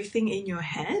imagining everything in your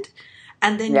head,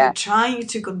 and then you're trying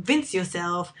to convince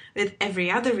yourself with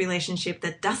every other relationship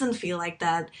that doesn't feel like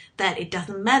that it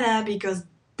doesn't matter because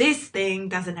this thing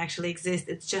doesn't actually exist.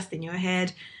 It's just in your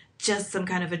head, just some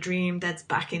kind of a dream that's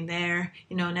back in there,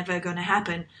 you know, never gonna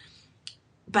happen.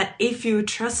 But if you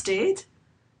trust it,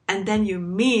 and then you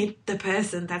meet the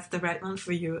person that's the right one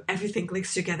for you, everything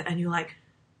clicks together, and you're like,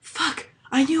 fuck,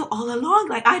 I knew all along.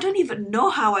 Like, I don't even know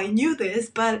how I knew this,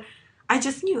 but I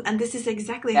just knew. And this is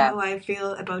exactly how I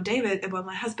feel about David, about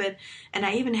my husband. And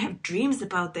I even have dreams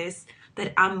about this,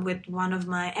 that I'm with one of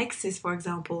my exes, for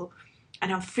example,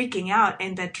 and I'm freaking out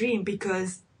in that dream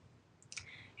because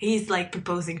he's like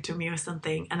proposing to me or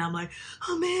something, and I'm like,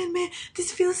 oh man,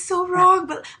 this feels so wrong,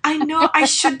 but I know I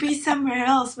should be somewhere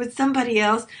else with somebody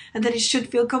else, and that it should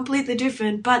feel completely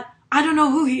different, but I don't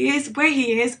know who he is, where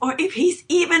he is, or if he's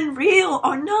even real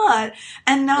or not.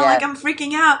 And now like I'm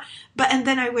freaking out. And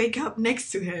then I wake up next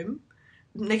to him,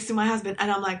 next to my husband,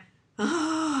 and I'm like,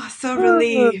 oh, so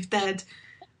relieved that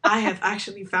I have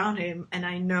actually found him, and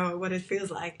I know what it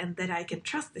feels like, and that I can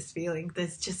trust this feeling.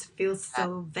 This just feels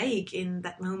so vague in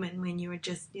that moment when you're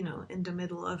just, you know, in the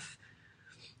middle of,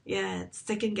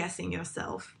 second guessing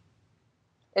yourself.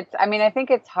 I think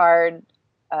it's hard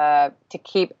to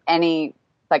keep any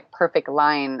like perfect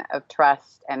line of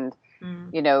trust and,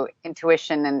 you know,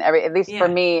 intuition and at least for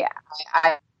me,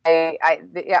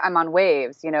 I'm on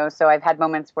waves, you know, so I've had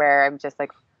moments where I'm just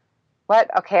like, what?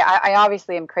 Okay, I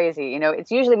obviously am crazy. You know,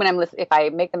 it's usually when if I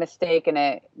make the mistake in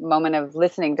a moment of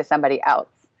listening to somebody else,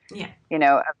 you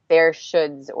know, of their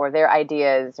shoulds or their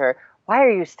ideas, or why are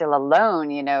you still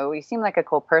alone? You know, you seem like a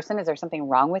cool person. Is there something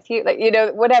wrong with you? Like, you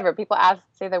know, whatever. People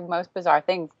say the most bizarre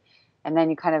things. And then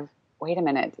you kind of, wait a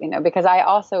minute, you know, because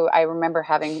I remember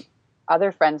having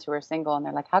other friends who were single, and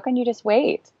they're like, how can you just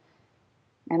wait?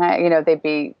 And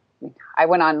I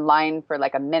went online for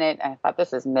like a minute, and I thought,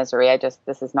 this is misery.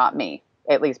 This is not me,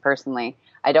 at least personally.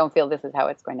 I don't feel this is how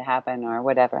it's going to happen or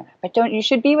whatever. But you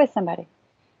should be with somebody.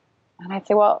 And I'd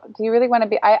say, well, do you really want to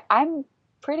be? I'm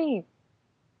pretty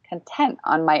content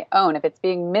on my own. If it's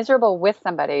being miserable with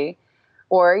somebody,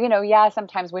 or, you know,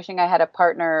 sometimes wishing I had a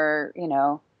partner, you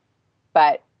know,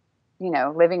 but, you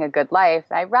know, living a good life.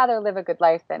 I'd rather live a good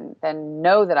life than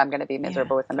know that I'm going to be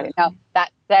miserable with somebody. Definitely. Now,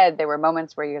 that said, there were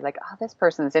moments where you're like, oh, this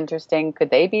person's interesting.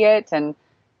 Could they be it?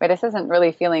 But this isn't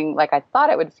really feeling like I thought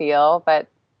it would feel, but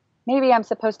maybe I'm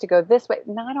supposed to go this way.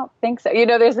 No, I don't think so. You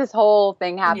know, there's this whole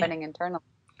thing happening internally.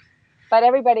 But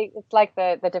everybody, it's like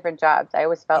the different jobs. I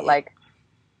always felt like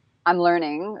I'm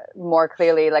learning more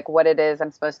clearly, like what it is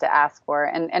I'm supposed to ask for.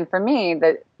 And for me,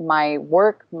 my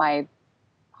work, my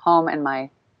home, and my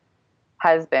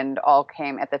husband all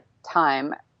came at the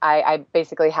time. I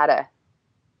basically had a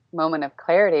moment of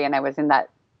clarity, and I was in that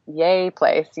yay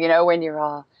place, you know, when you're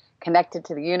all connected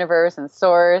to the universe and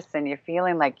source, and you're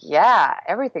feeling like,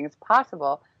 everything's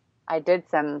possible. I did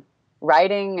some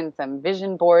writing and some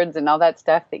vision boards and all that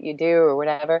stuff that you do or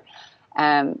whatever,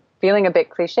 feeling a bit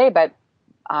cliche, but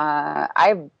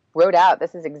I wrote out,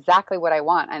 this is exactly what I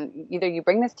want. And either you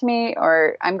bring this to me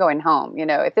or I'm going home. You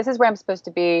know, if this is where I'm supposed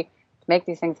to be to make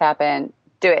these things happen,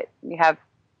 do it. You have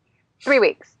 3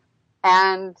 weeks.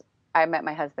 And I met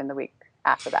my husband the week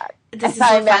after that. This is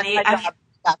so funny. I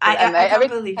can't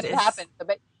believe this. Happened.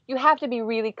 But you have to be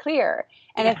really clear.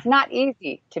 And it's not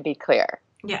easy to be clear.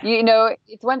 Yeah. You know,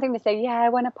 it's one thing to say, I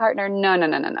want a partner. No.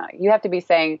 You have to be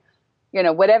saying, you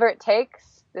know, whatever it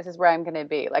takes, this is where I'm going to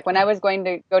be. Like when I was going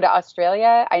to go to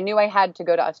Australia, I knew I had to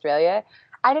go to Australia.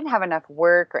 I didn't have enough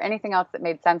work or anything else that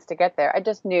made sense to get there. I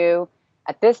just knew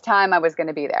at this time I was going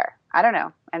to be there. I don't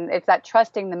know. And it's that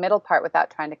trusting the middle part without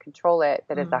trying to control it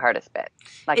that is the hardest bit,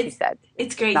 like you said.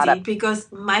 It's crazy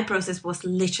because my process was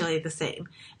literally the same.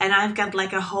 And I've got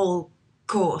like a whole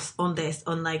course on this,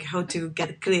 on like how to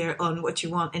get clear on what you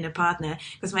want in a partner.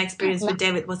 Because my experience with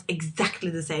David was exactly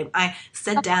the same. I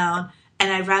sat down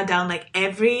and I wrote down like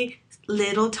every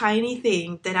little tiny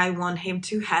thing that I want him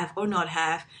to have or not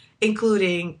have.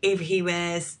 including if he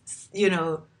wears,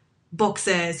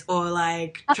 boxers or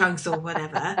like trunks or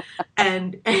whatever.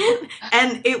 and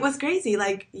it was crazy.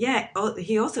 Like,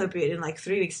 he also appeared in like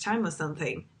 3 weeks time or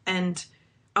something. And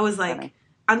I was like,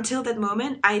 until that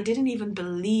moment, I didn't even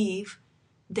believe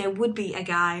there would be a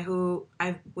guy who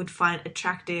I would find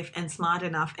attractive and smart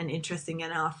enough and interesting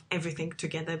enough, everything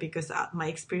together, because my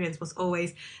experience was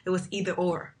always, it was either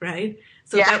or, right?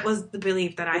 So that was the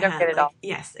belief that I had. Get it all.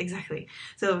 Yes, exactly.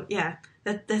 So yeah,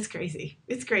 that's crazy.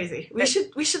 It's crazy.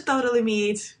 We should totally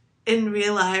meet in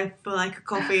real life for like a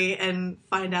coffee and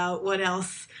find out what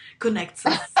else connects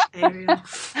us, Ariel.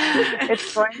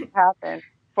 It's going to happen.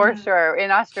 For sure,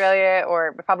 in Australia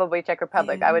or probably Czech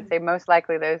Republic, I would say most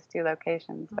likely those 2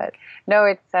 locations. But no,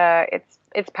 it's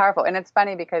powerful, and it's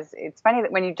funny because it's funny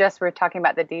that when you just were talking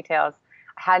about the details,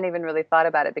 I hadn't even really thought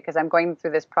about it because I'm going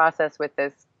through this process with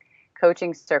this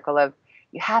coaching circle of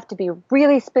you have to be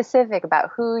really specific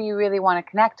about who you really want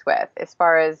to connect with as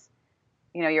far as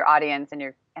your audience and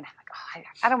I'm like,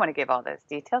 I don't want to give all those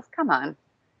details. Come on,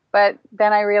 but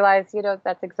then I realized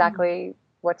that's exactly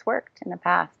what's worked in the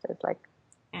past. It's like.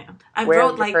 Yeah. I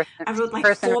wrote like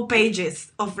 4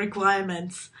 pages of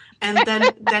requirements, and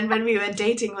then when we were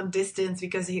dating on distance,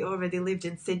 because he already lived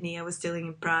in Sydney, I was still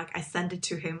in Prague, I sent it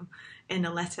to him in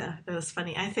a letter. It was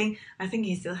funny. I think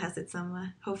he still has it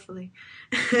somewhere, hopefully.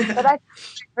 But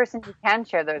that's the person you can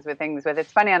share those things with.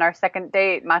 It's funny, on our second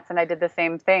date, Mats and I did the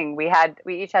same thing. We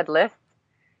each had lists.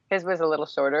 His was a little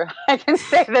shorter, I can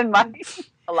say, than mine.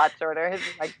 A lot shorter. His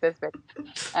was like this big.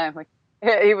 And I'm like,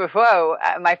 he was, whoa.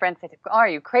 My friend said, oh, are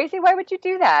you crazy? Why would you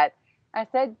do that? I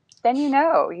said, then you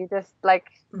just like,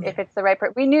 if it's the right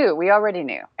person. We already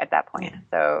knew at that point.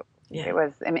 So it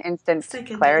was an instant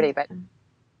clarity. But,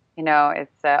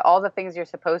 it's all the things you're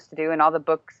supposed to do and all the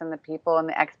books and the people and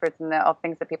the experts and all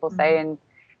things that people say.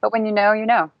 But when you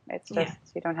know. It's just,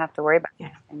 you don't have to worry about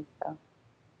anything. So.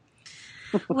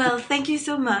 Well, thank you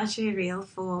so much, Ariel,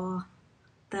 for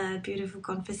the beautiful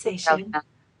conversation.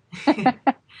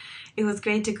 It was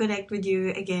great to connect with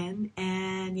you again,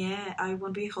 and I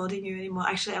won't be holding you anymore.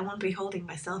 Actually, I won't be holding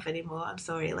myself anymore. I'm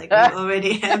sorry. Like, we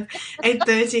already have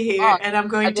 8:30 here, and I'm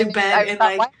going to bed in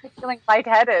like. Why am I feeling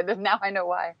lightheaded? Now I know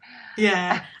why.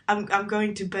 Yeah, I'm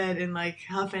going to bed in like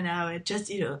half an hour.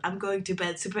 Just I'm going to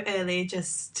bed super early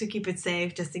just to keep it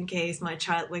safe, just in case my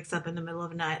child wakes up in the middle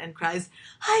of the night and cries,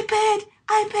 iPad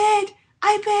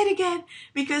again,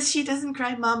 because she doesn't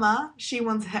cry mama. She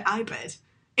wants her iPad.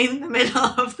 In the middle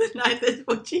of the night, that's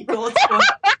what she calls for.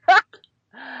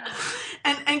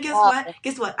 and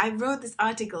guess what? I wrote this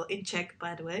article in Czech,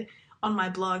 by the way, on my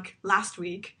blog last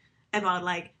week about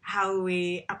like how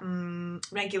we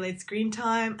regulate screen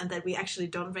time, and that we actually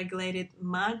don't regulate it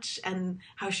much, and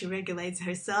how she regulates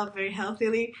herself very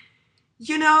healthily.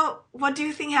 What do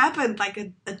you think happened like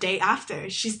a day after?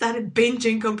 She started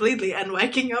binging completely and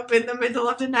waking up in the middle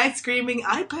of the night screaming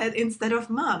iPad instead of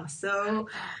mom. So,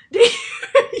 the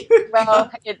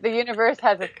universe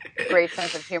has a great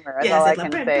sense of humor. That's all I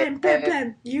can say.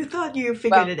 Bam. You thought you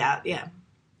figured it out. Yeah.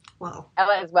 Well,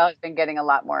 Ella as well has been getting a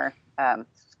lot more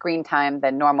screen time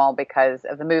than normal because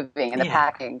of the moving and the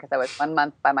packing. Because I was 1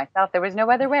 month by myself. There was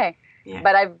no other way. Yeah.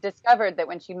 But I've discovered that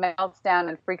when she melts down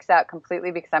and freaks out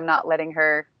completely because I'm not letting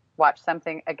her watch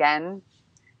something again,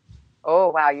 oh,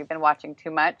 wow, you've been watching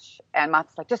too much. And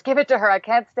Matt's like, just give it to her. I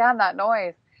can't stand that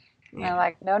noise. Yeah. And I'm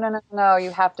like, no, you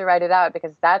have to write it out,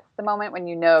 because that's the moment when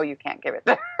you can't give it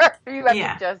to her. You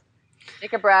have to just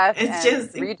take a breath and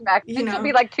reach back. She'll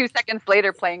be like 2 seconds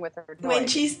later playing with her toy. When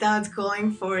she starts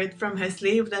calling for it from her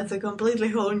sleep, that's a completely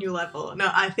whole new level.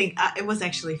 No, I think it was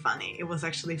actually funny. It was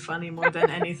actually funny more than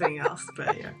anything else.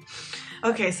 But yeah.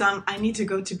 Okay, so I need to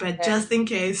go to bed just in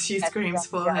case she screams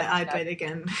for her iPad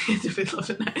again in the middle of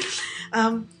the night.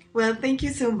 Well, thank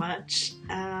you so much.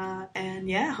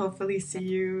 And hopefully see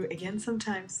you again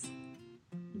sometimes.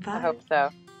 Bye. I hope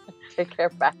so. Take care.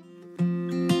 Bye.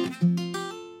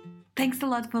 Thanks a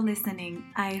lot for listening.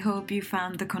 I hope you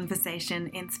found the conversation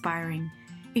inspiring.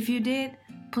 If you did,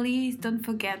 please don't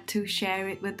forget to share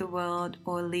it with the world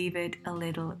or leave it a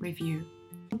little review.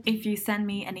 If you send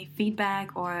me any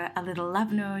feedback or a little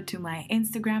love note to my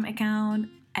Instagram account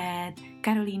at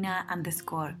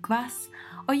Karolina_Kvass,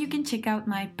 or you can check out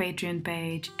my Patreon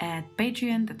page at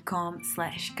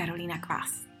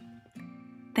patreon.com/KarolinaKvass.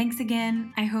 Thanks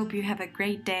again. I hope you have a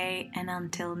great day, and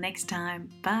until next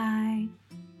time, bye.